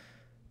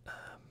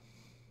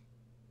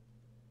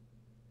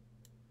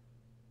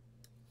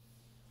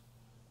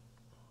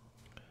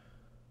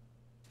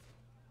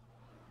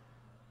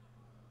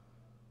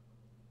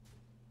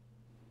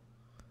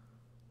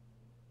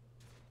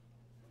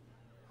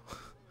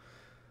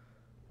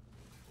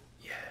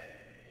 Yay!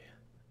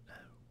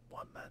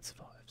 One man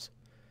survives.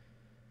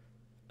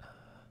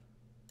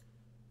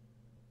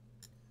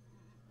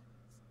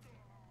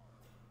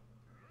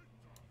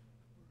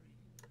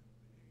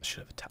 I should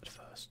have attacked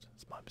first.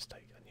 It's my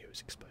mistake. I knew it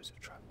was explosive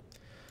trap.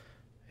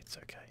 It's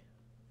okay.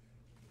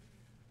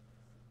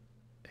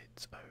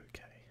 It's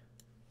okay.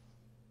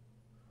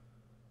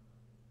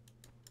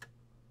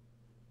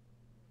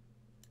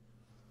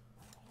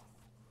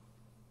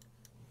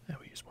 Yeah,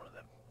 we use one of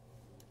them.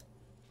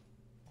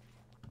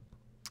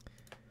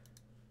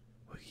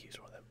 We'll use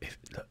one of them.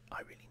 Look,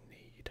 I really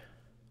need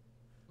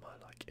my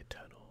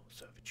eternal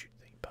servitude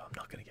thing, but I'm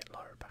not gonna get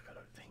Lyra back, I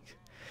don't think.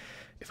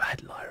 If I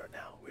had Lyra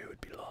now, we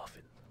would be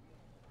laughing.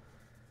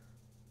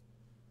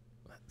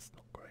 That's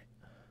not great.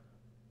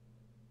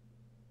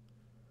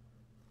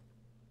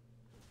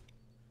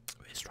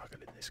 We're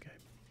struggling in this game.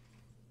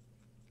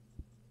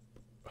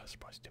 I'm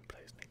surprised he didn't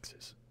play his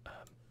Nixes.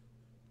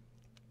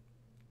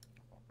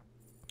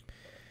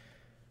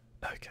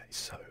 Okay,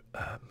 so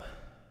I'm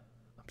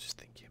just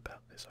thinking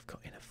about this. I've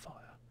got Inner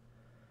Fire.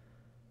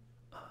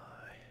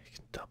 I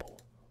can double,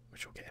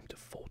 which will get him to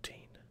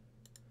 14,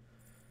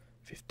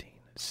 15,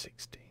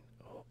 16.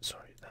 Oh,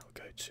 sorry, that will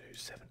go to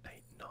 7,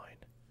 8, 9.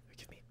 It'll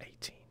give me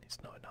 18.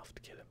 It's not enough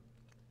to kill him.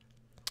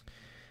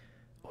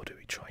 Or do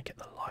we try and get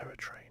the Lyra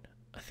train?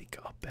 I think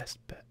our best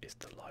bet is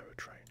the Lyra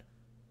train.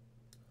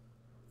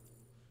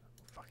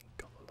 Fucking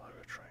got the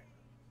Lyra train.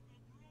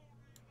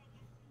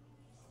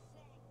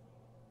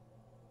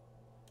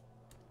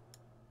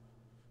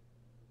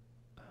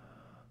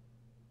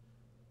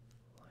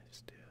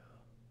 Lifesteal.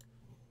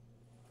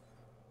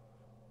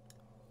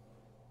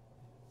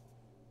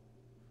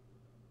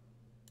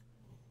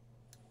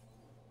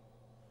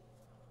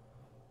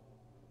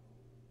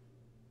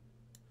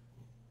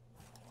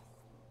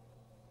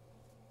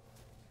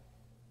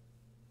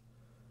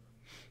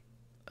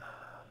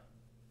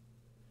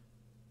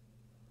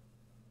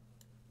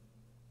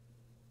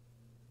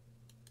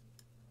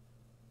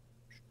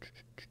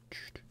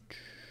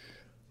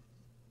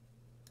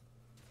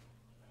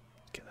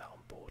 Get that on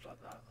board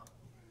like that.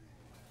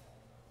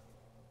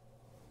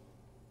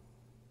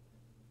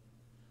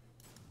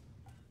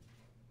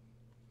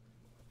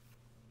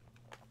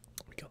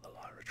 We got the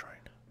Lyra train.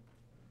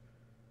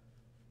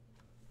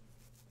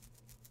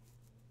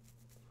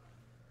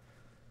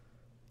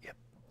 Yep.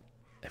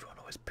 Everyone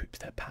always poops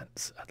their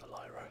pants at the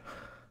Lyra.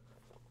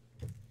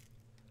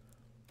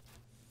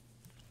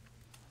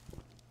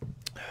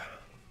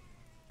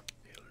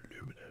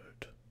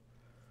 Illuminate.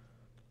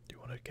 Do you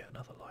want to get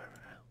another Lyra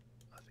now?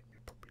 I think we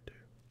probably do.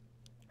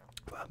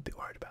 Well, I'm a bit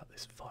worried about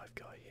this 5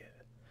 guy here.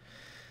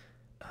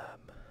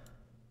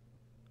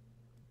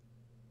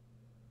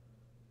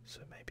 So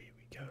maybe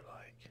we go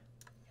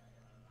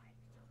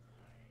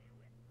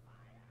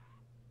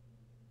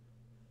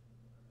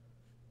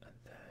and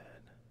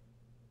then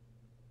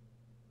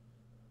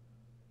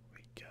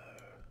we go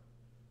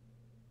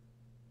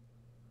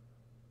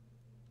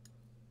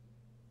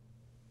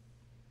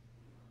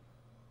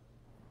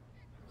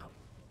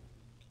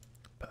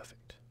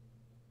perfect.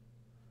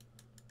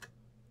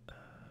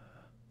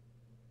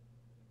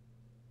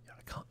 Yeah,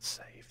 I can't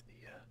save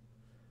the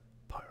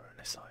pyro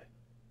unless I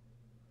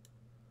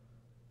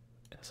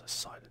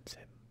silence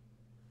him,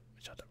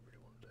 which I don't really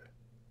want to do.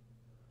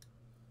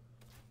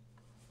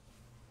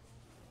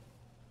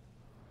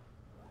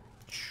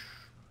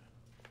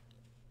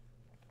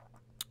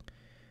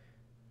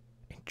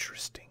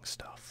 Interesting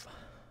stuff.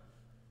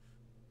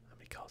 How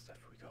many cards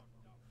left have we got?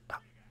 Ah,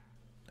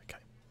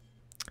 okay.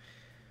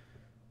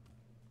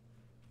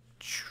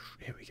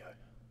 Here we go.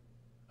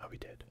 Are we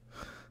dead?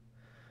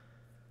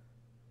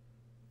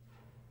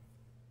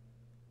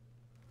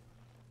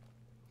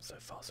 So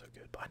far so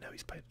good, but I know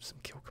he's played some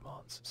kill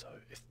commands, so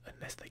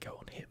unless they go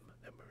on him,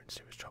 then we're in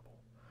serious trouble.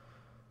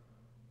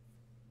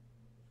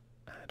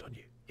 And on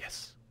you.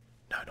 Yes.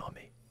 No, not on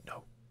me.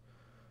 No.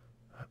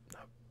 No.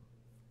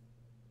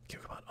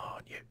 Kill command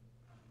on you.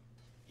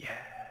 Yeah.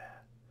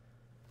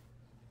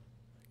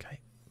 Okay.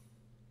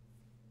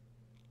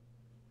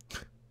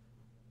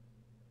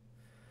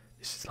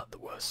 This is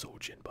worst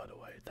sword gin, by the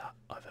way, that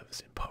I've ever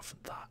seen, apart from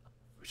that,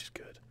 which is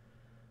good.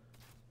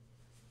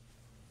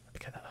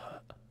 Okay, that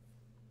hurt.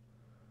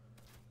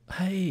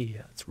 Hey,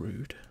 that's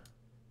rude.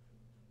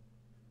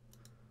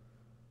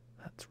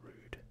 That's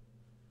rude.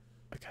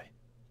 Okay.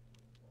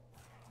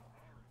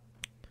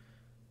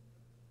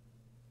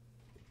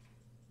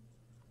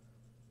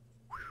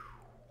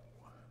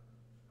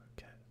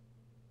 Okay.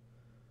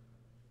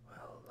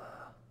 Well,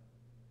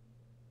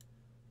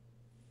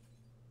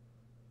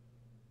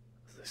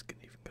 is this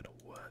even going to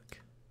work?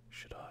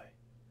 Should I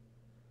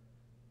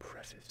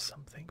preface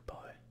something by?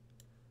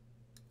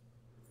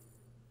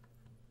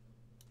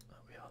 Oh,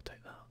 I'll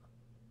take that.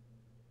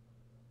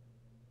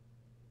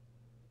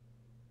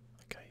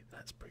 Okay,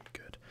 that's pretty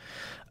good.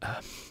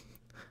 I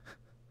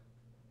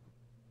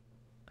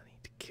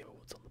need to kill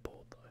what's on the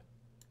board though.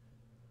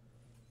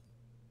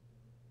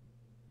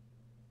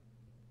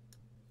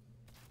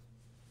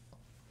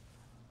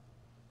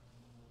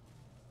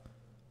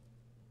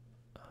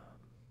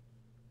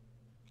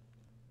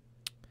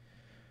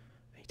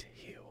 I need to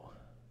heal.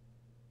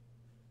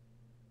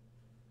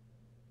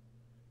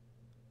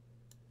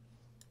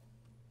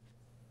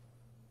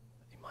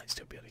 He might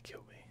still be able to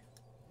kill me.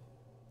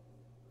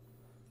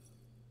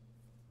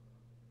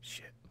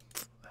 Shit.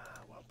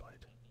 Well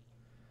played.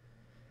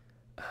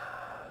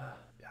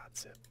 Yeah,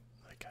 that's it.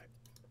 Okay.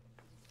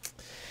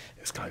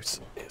 It was close.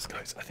 It was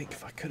close. I think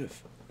if I could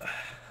have,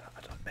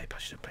 I don't. Maybe I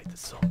should have played the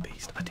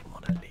zombies. I didn't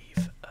want to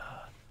leave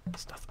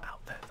stuff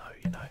out there, though.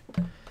 You know,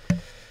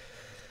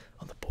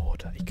 on the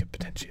board that he could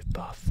potentially have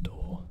buffed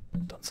or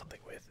done something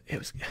with. It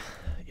was,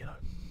 you know,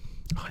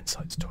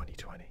 hindsight's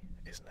 20/20,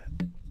 isn't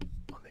it?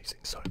 On these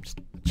things. So I'm just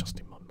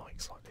adjusting my mic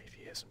slightly. If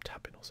you hear some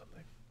tapping or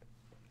something,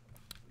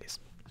 it's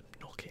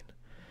knocking.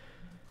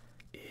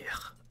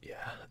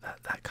 Yeah,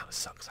 that kind of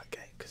sucks, that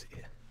game, because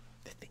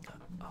the thing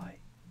I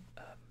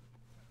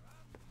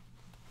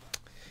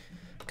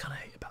kind of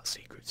hate about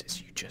secrets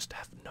is you just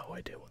have no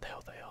idea what the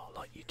hell they are.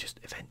 Like, you just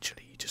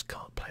eventually you just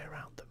can't play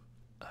around them.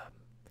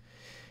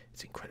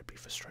 It's incredibly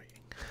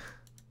frustrating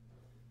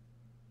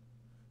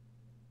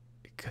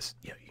because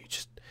you know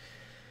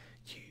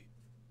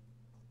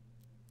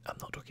I'm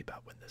not talking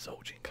about when the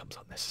Zolgin comes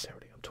up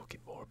necessarily. I'm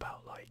talking more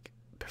about like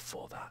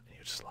before that, and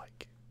you're just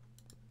like,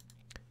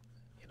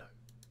 you know,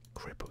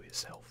 cripple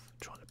yourself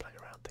trying to play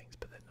around things.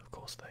 But then of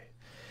course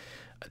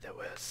there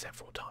were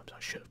several times I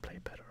should have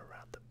played better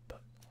around them.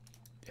 But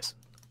listen,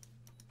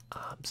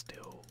 I'm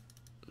still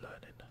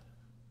learning.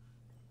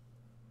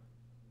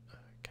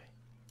 Okay.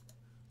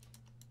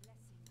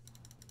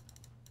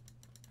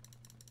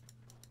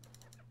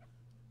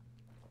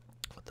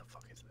 What the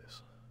fuck is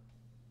this?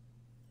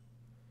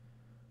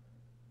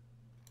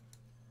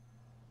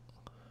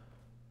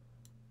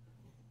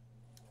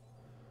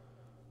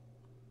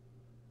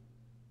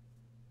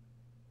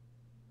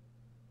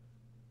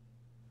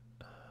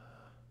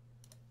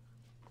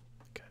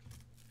 Okay.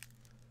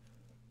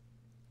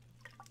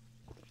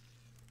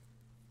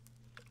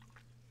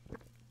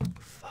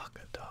 Fuck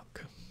a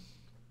duck.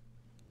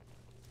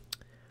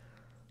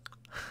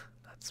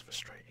 That's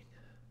frustrating.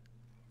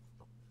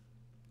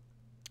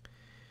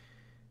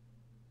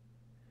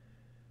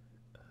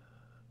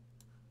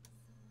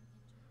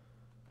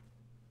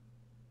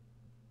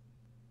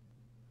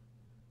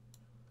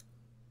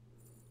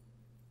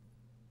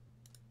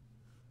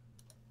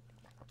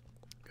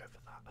 Go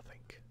for that, I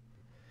think.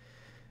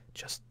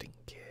 Just in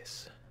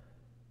case.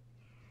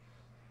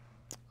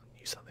 I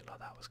knew something like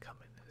that was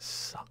coming. It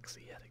sucks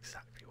he had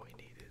exactly what he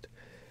needed.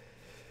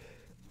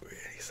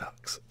 Really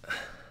sucks.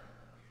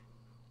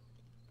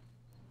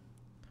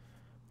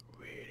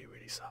 Really,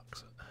 really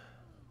sucks.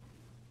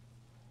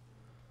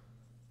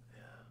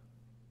 Yeah.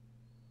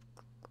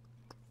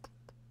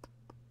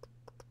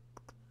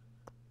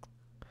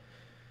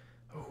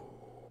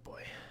 Oh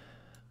boy.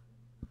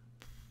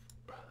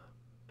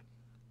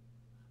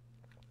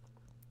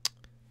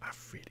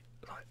 I've really,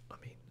 like, I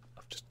mean,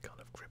 I've just kind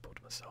of crippled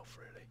myself,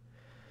 really.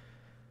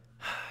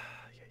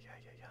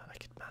 Yeah. I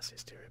could mass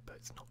hysteria, but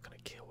it's not going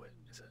to kill it,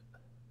 is it?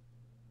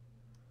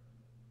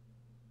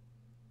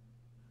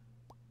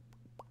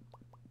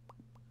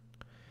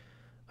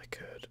 I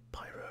could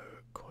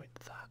pyro coin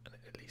that, and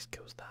it at least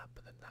kills that,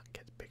 but then that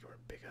gets bigger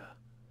and bigger.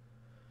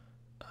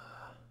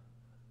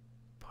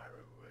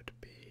 Pyro would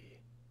be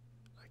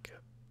like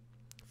a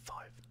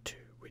 5/2,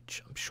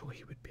 which I'm sure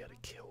he would be able to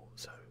kill,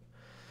 so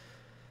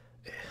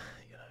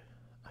you know,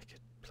 I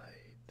could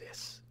play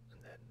this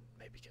and then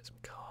maybe get some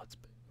cards,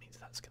 but it means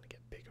that's going to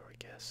get bigger, I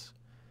guess.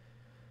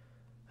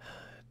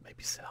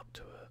 Maybe set up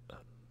to a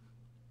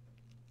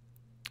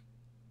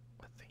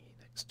thingy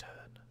next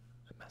turn,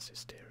 a mass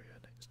hysteria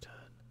next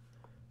turn,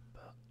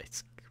 but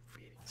it's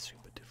really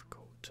super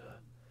difficult to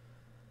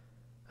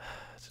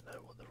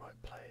know what the right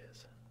play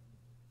is,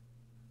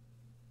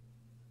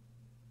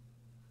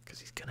 because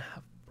he's going to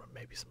have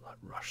maybe some like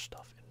rush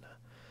stuff in there.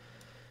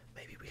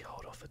 Maybe we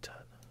hold off a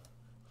turn.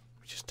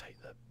 We just take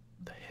the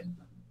hit.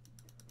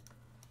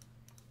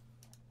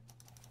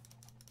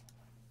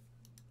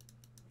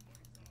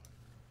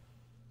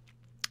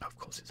 Of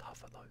course it's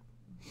Huffer though.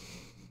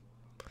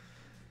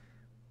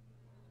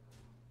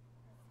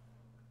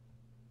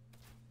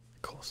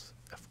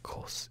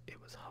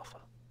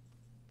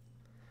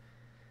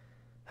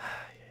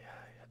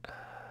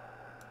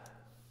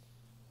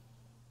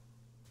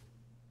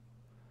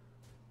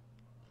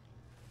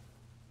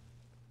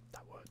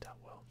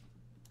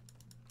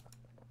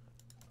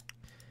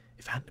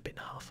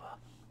 offer.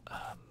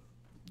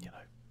 You know,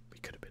 we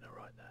could have been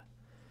alright there.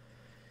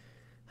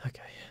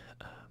 Okay,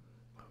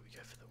 well, we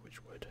go for the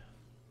Witchwood.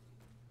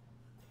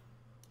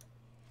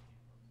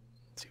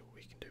 See what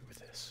we can do with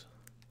this.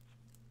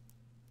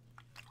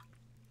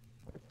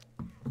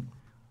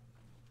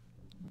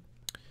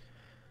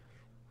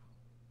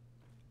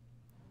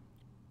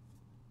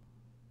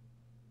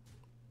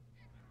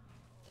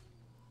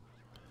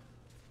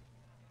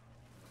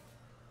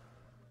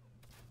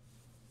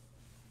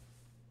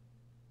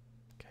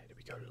 Okay, do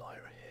we go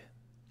Lyra here?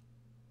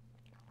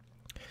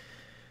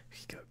 We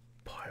could go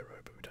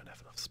Pyro, but we don't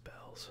have enough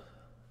spells.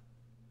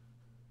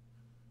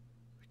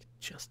 We could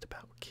just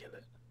about kill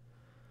it.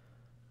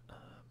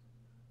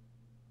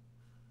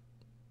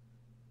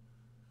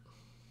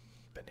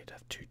 But need to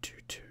have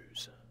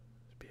 2/2/2s.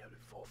 Be able to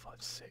 4,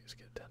 5, 6,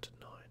 get it down to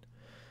 9.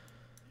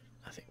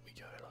 I think we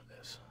go like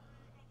this.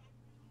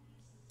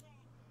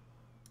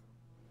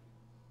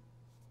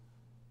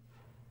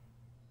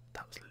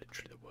 That was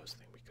literally the worst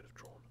thing we could have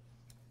drawn.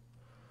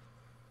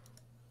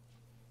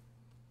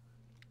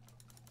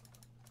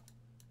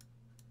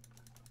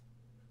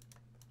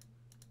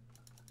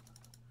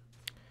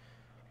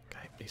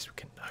 Okay, at least we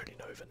can Holy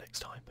Nova next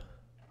time.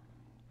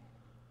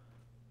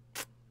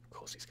 Of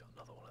course he's got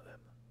another one of them.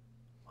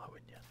 Why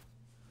wouldn't you?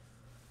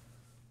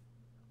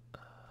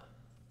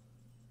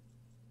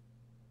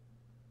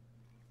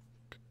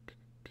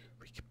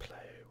 We could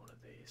play one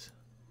of these.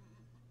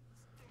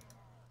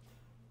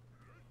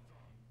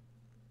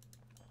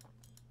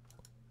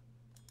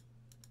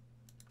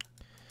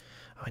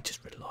 I'm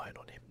just relying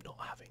on him not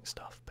having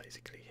stuff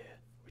basically here,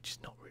 which is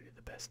not really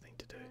the best thing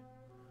to do.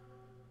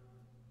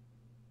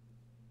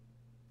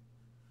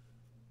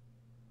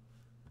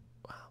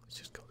 Wow, he's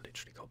just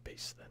literally got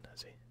beasts then,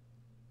 has he?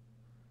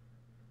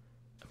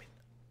 I mean,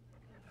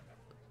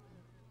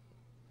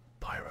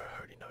 Pyro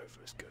Holy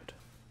Nova is good.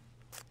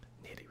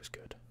 Nearly was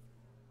good.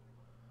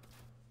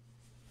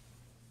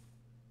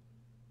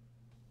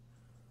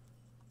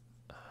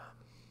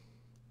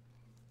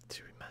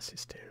 Do we Mass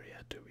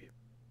Hysteria? Do we?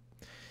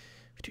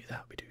 If we do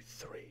that, we do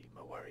 3.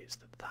 My worry is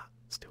that that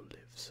still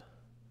lives.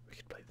 We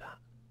could play that,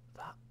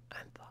 that,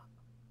 and that,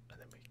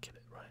 and then we kill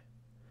it, right?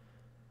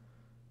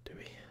 Do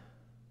we?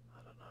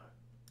 I don't know.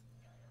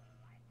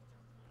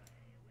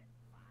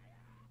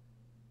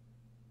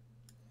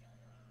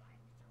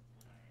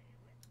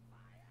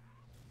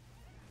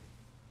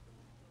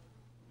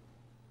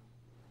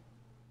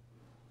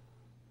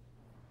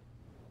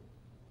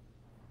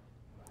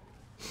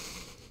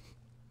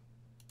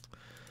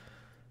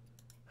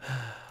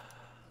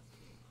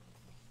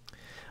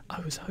 I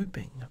was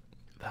hoping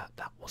that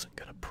that wasn't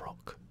going to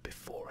proc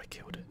before I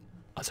killed it.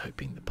 I was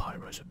hoping the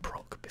Pyros would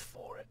proc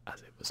before it,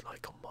 as it was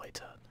like on my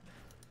turn.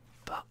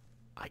 But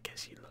I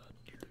guess you learn,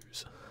 you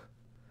lose.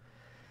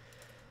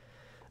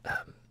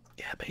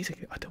 Yeah,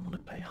 basically I don't want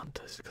to play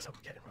Hunters because I'm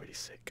getting really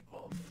sick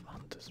of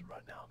Hunters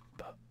right now.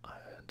 But I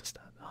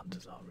understand that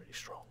Hunters are really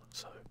strong,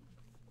 so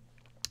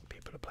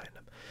people are playing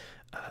them.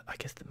 I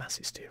guess the Mass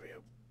Hysteria,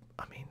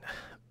 I mean,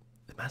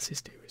 the Mass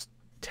Hysteria is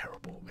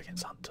terrible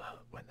against Hunter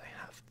when they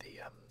have the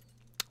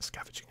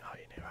Scavenging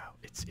Hyena out.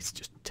 It's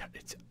just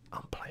it's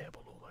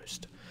unplayable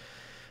almost.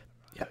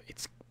 Yeah,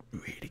 it's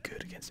really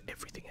good against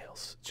everything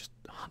else. Just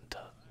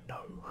Hunter,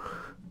 no.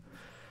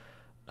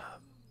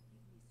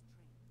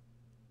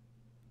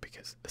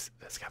 Because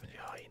the Scavenging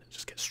Hyena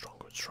just gets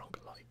stronger and stronger.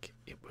 Like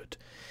it would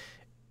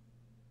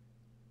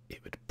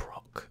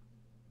proc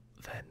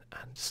then,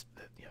 and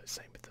you know,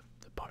 same with the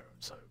Pyro.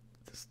 So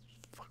there's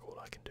fuck all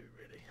I can do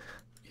really.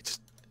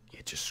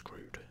 You're just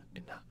screwed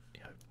in that,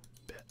 you know,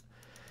 bit.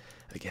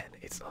 Again,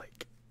 it's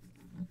like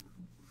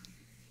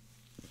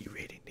you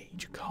really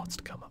need your cards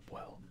to come up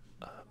well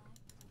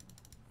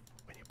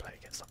when you play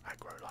against like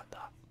aggro like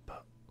that.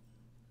 But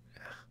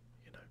yeah,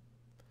 you know,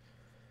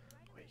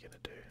 what are you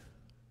gonna do?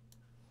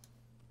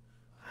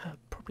 I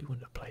probably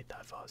wouldn't have played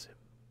that if I was him,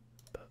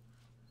 but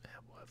yeah,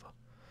 whatever.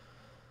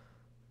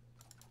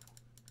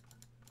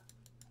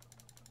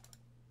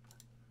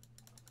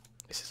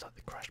 This is like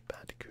the Crash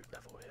Bandicoot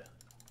level here.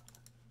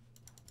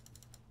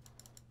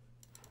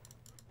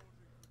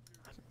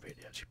 I haven't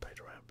really actually played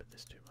around with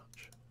this too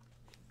much.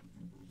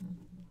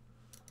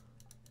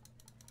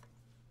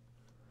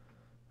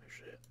 Oh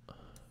shit.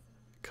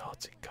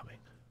 Cards incoming.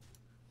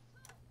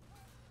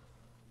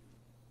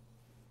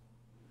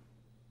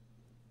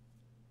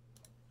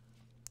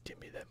 Give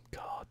me them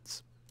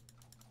cards.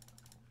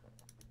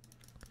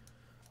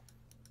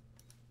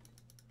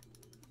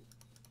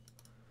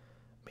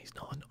 I mean, he's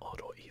not an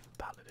odd or even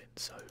paladin,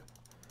 so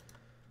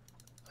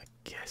I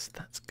guess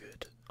that's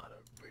good. I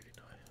don't really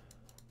know.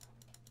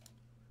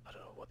 I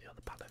don't know what the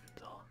other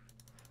paladins are.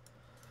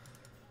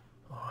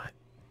 Alright.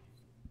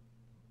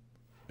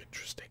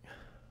 Interesting.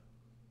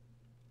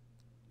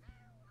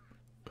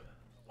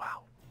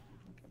 Wow.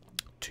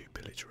 2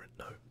 belligerent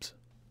gnomes.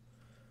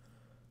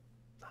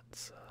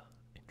 That's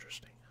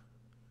interesting.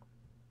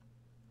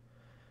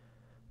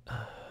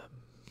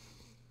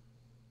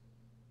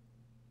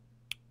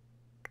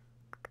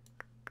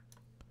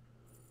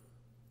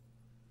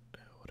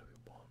 What do we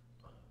want?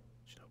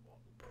 Do you know what?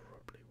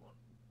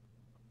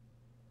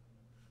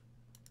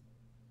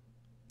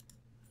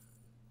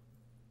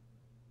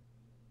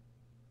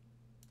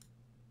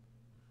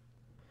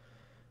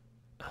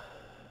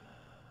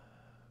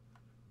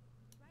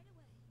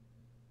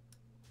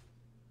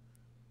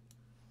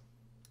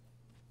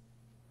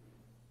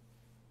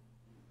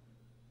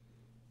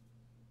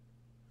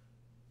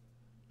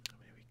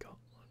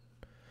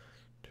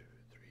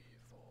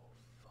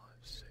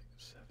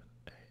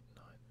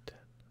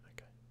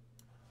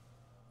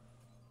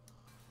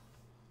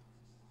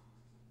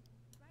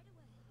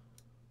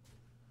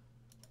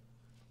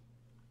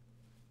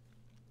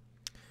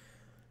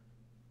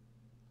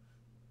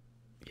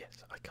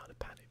 Yes, I kind of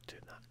panicked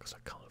doing that because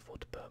I can't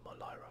afford to burn my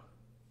Lyra.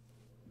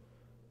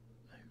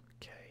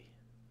 Okay,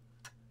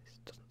 this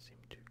doesn't seem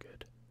too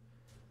good.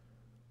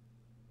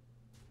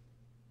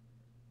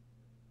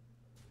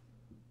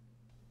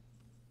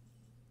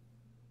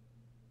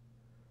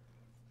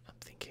 I'm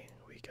thinking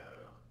we go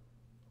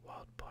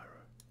Wild Pyro.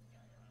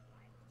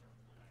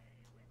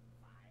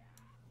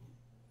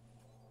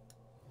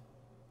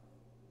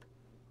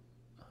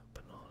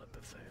 Banana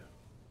Buffet.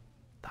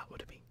 That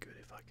would have been good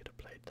if I could have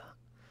played that.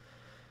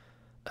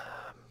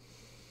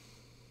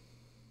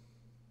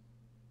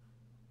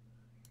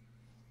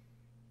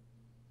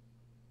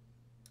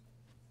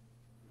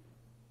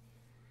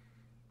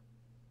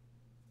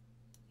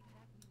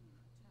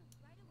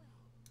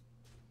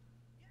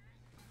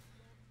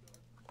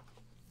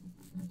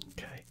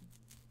 Okay,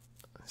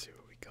 let's see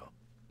what we got.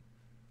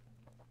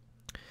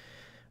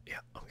 Yeah,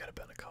 I'm gonna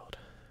burn a card.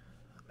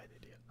 I'm an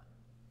idiot.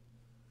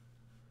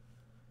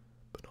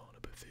 Banana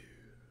Buffoon.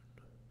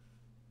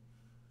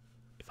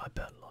 If I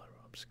burn Lyra,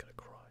 I'm just gonna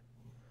cry.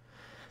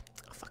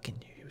 I fucking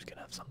knew he was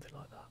gonna have something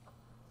like that.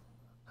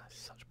 That's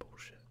such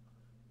bullshit.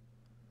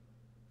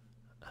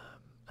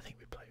 I think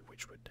we play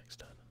Witchwood next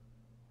turn.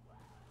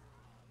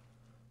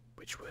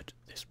 Witchwood,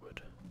 this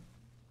wood.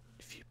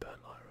 If you burn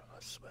Lyra, I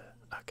swear.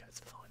 Okay, it's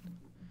fine.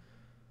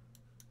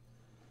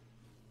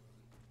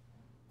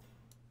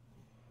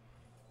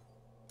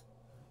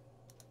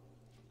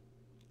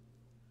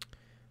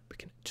 We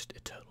can just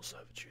Eternal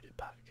Servitude it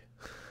back.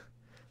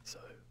 So,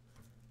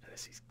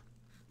 unless he's,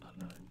 I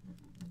don't know.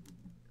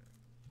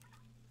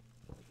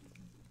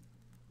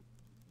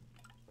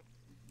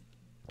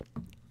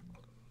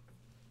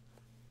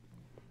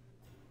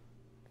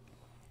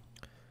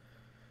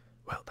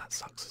 Well, that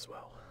sucks as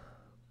well.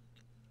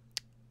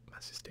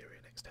 Mass Hysteria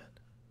next turn.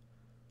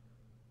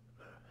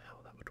 I don't know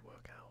how that would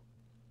work out.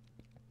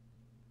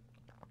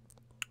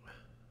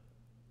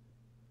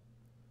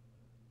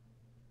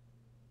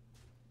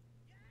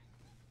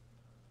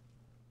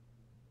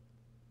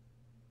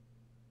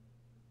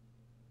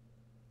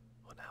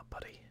 What now,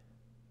 buddy?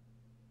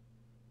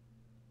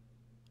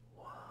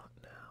 What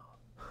now?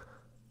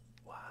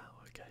 Wow,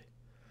 okay.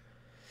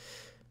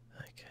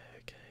 Okay.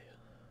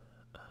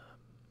 I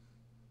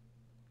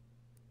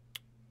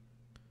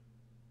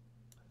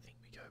think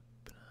we go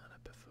Banana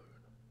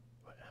Buffoon.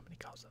 Wait, how many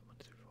cards is that? 1,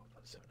 2, 4,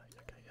 5, 7, 8.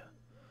 Okay, yeah.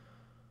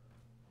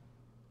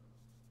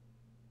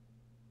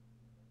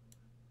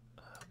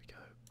 We go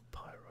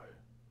Pyro.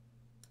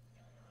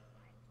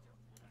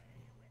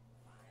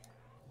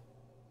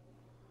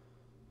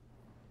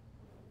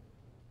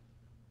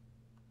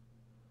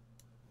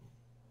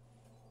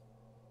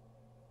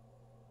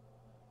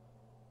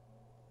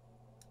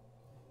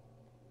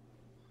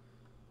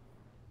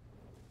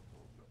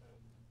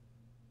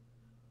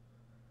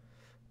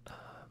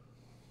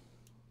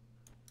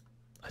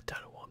 I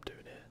don't know what I'm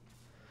doing here.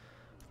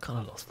 I've kind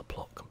of lost the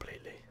plot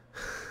completely.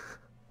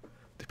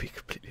 To be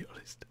completely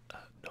honest,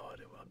 no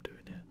idea what I'm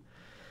doing here.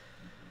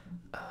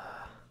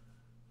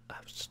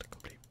 That was just a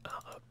complete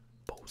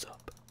balls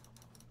up.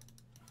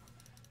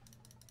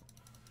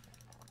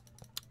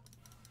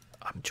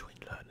 I'm enjoying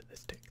learning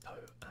this deck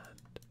though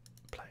and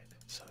playing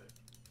it. So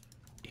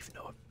even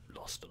though I've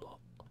lost a lot,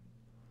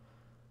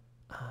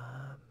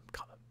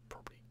 kind of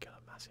probably gonna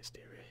Mass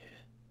Hysteria here.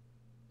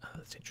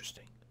 That's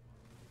interesting.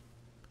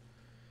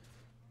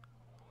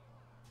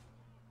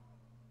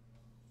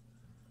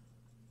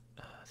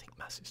 I think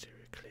Mass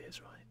Hysteria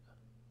clears, right?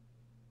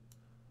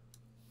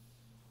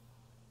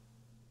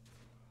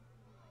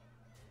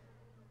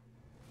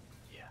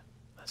 Yeah,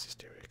 Mass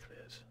Hysteria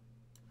clears.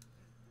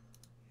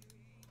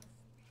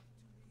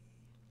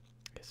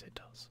 Yes, it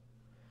does.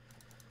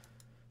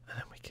 And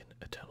then we can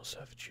Eternal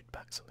Servitude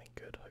back something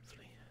good,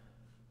 hopefully.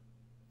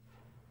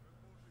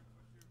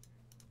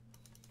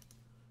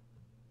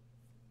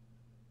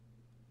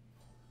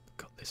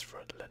 Got this for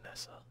a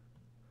Lanessa.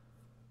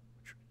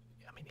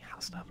 I mean, he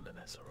has to have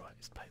Lanessa, right?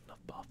 He's played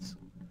enough buffs.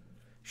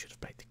 Should have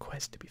played the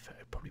quest, to be fair.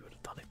 He probably would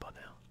have done it by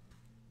now.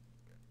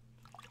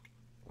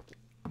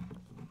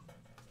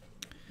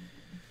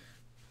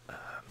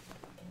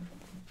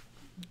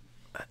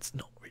 That's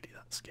not really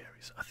that scary,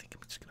 so I think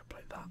I'm just going to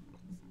play that.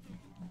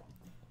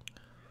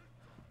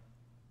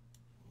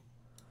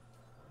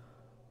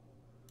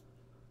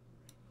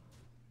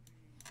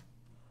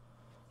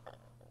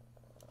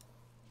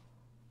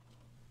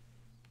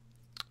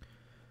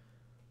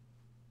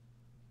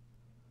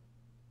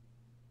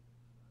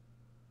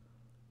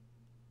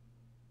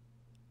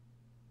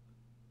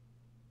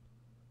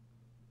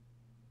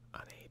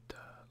 I need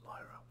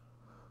Lyra.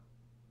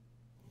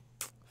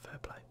 Fair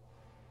play.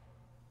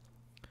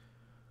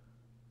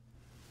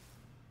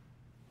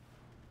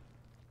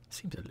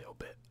 Seems a little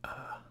bit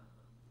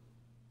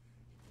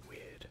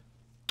weird.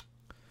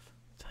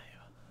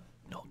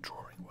 Not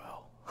drawing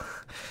well.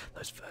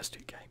 Those first 2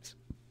 games,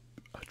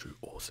 I drew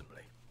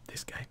awesomely.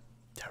 This game,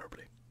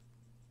 terribly.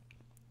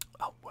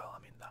 Oh well,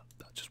 I mean that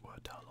just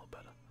worked out a lot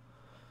better.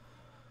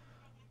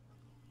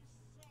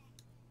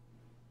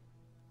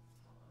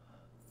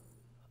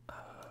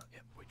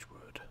 Yep, which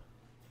would?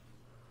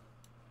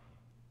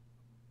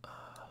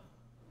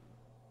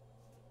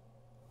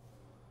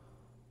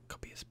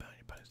 spell in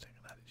your opponent's deck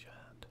and add it to your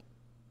hand.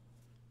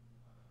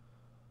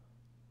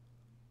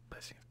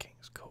 Blessing of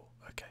Kings, cool.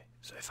 Okay,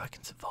 so if I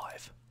can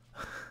survive,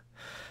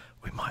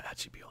 we might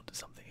actually be onto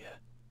something here.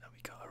 And we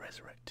got a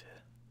resurrect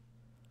here.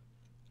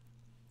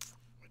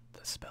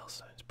 The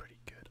spellstone's pretty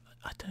good.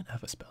 I don't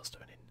have a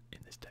spellstone in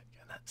this deck,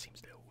 and that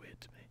seems a little weird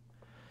to me.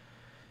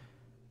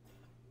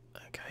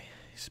 Okay,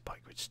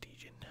 Spike with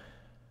Stygian.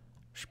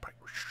 Spike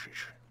with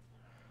Stygian.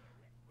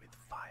 With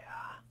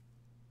fire.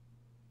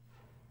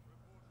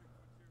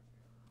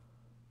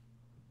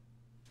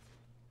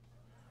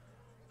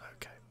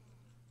 Okay.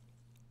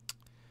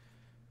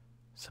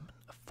 Summon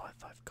a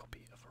 5/5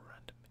 copy of a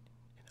random minion.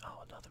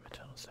 Oh, another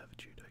Eternal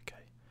Servitude,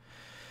 okay.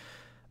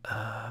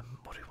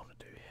 What do we want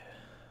to do here?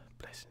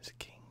 Blessings of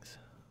Kings.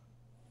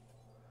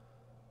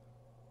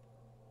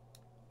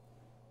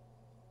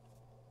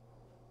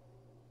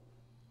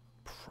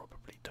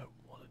 Probably don't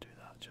want to do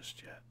that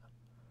just yet.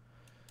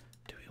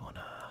 Do we want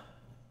to...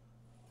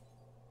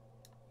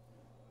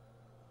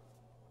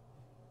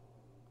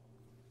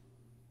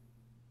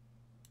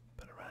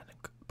 put a random...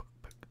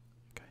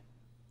 okay.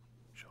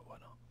 Sure, why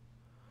not?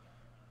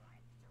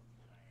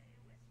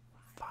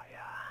 Fire!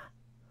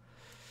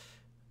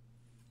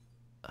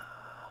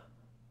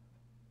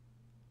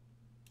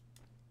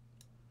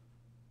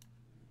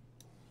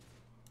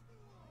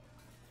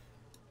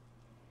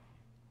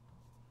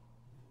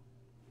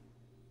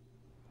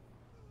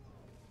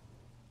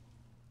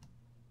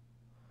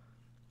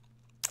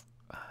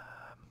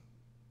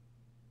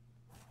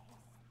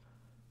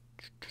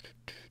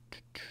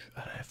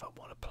 I don't know if I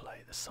want to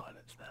play the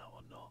silence now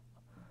or not.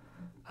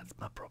 That's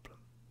my problem.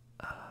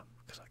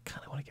 Because I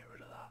kind of want to get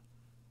rid of that.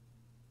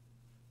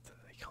 So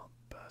they can't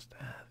burst.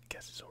 I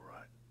guess it's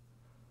alright.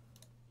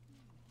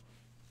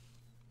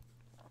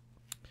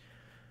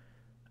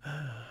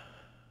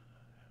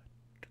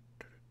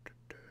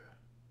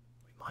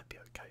 We might be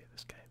okay in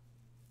this game.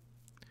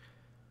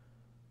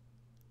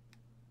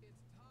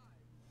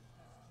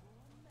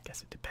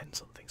 Guess it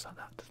depends on things like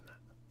that, doesn't it?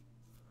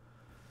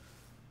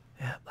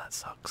 Yeah, that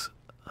sucks.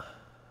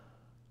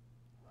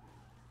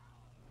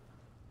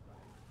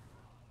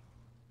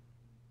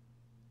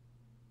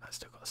 I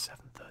still got a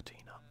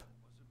 7-13 up.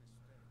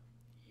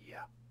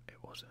 Yeah, it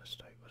was a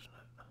mistake, wasn't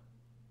it?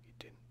 You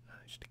didn't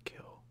manage to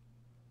kill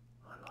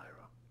my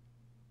Lyra.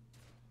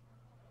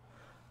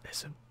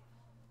 Listen,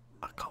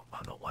 I'm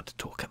not one to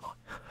talk, am I?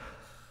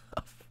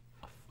 I've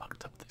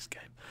fucked up this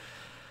game.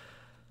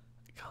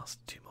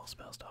 Cast 2 more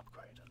spells to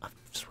upgrade. I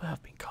swear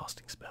I've been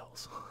casting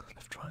spells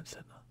left, right and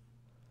centre.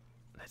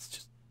 Let's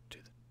just do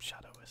the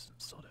Shadow Essence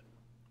and sort it.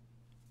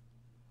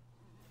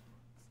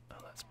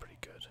 Oh, that's pretty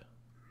good.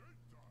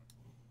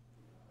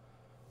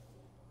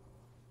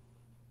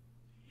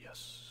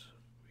 Yes,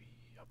 we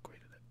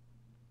upgraded it.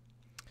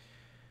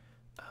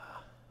 I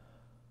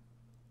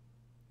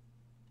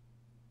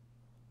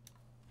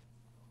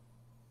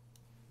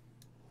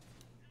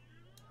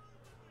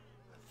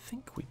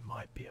think we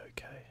might be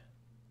okay.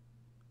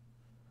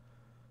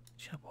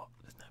 Do you know what?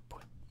 There's no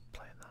point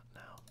playing that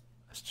now.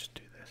 Let's just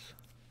do this.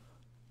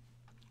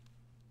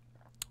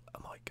 I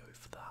might go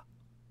for that.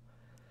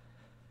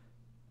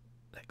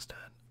 Next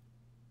turn.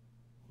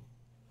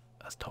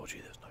 As told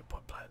you, there's no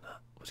point playing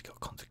that. What's he got?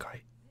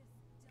 Consecrate.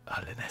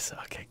 Oh, Linessa.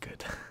 Okay,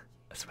 good.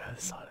 That's where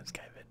the silence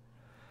came in.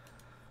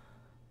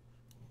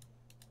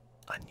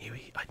 I knew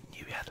he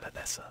had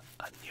Linessa.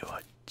 I knew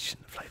I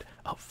shouldn't have played.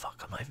 Oh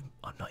fuck! I'm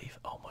not even.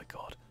 Oh my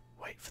god!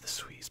 Wait for the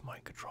sweetest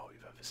mind control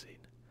you've ever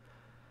seen.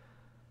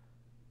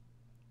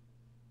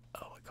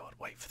 Oh my god!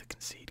 Wait for the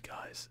concede,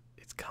 guys.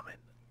 It's coming.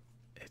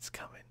 It's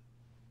coming.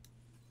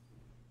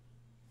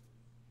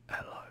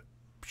 Hello.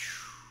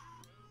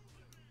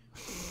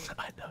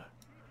 I know.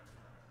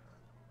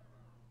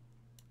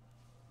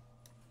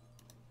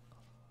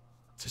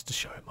 Just to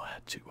show him I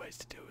had 2 ways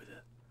to deal with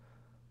it.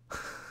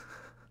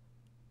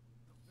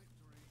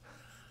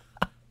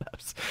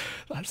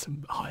 that's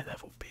some high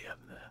level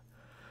BM there.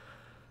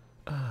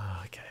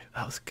 Okay,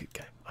 that was a good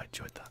game. I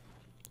enjoyed that.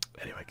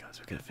 Anyway guys,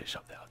 we're going to finish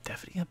up there. I'm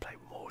definitely going to play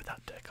more with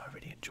that deck. I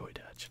really enjoyed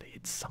it actually.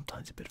 It's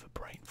sometimes a bit of a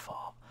brain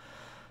fart.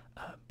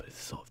 But it's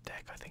the sort of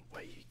deck I think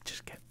where you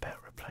just get better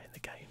at playing the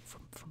game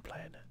from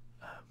playing it.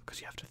 Because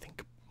you have to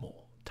think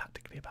more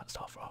tactically about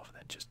stuff rather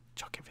than just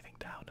chuck everything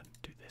down and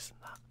do this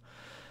and that.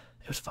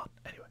 It was fun.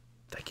 Anyway,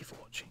 thank you for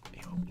watching.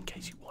 In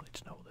case you wanted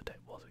to know what the deck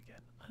was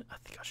again, I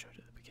think I showed it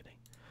at the beginning.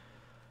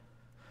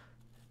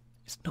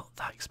 It's not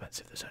that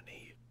expensive. There's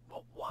only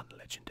one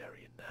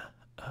legendary in there,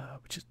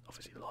 which is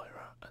obviously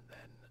Lyra, and then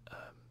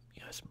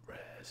some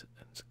rares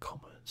and some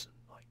commons and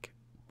like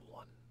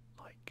one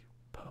like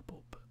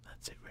purple. But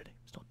that's it really.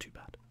 It's not too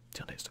bad.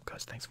 Till next time,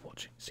 guys. Thanks for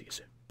watching. See you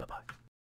soon. Bye bye.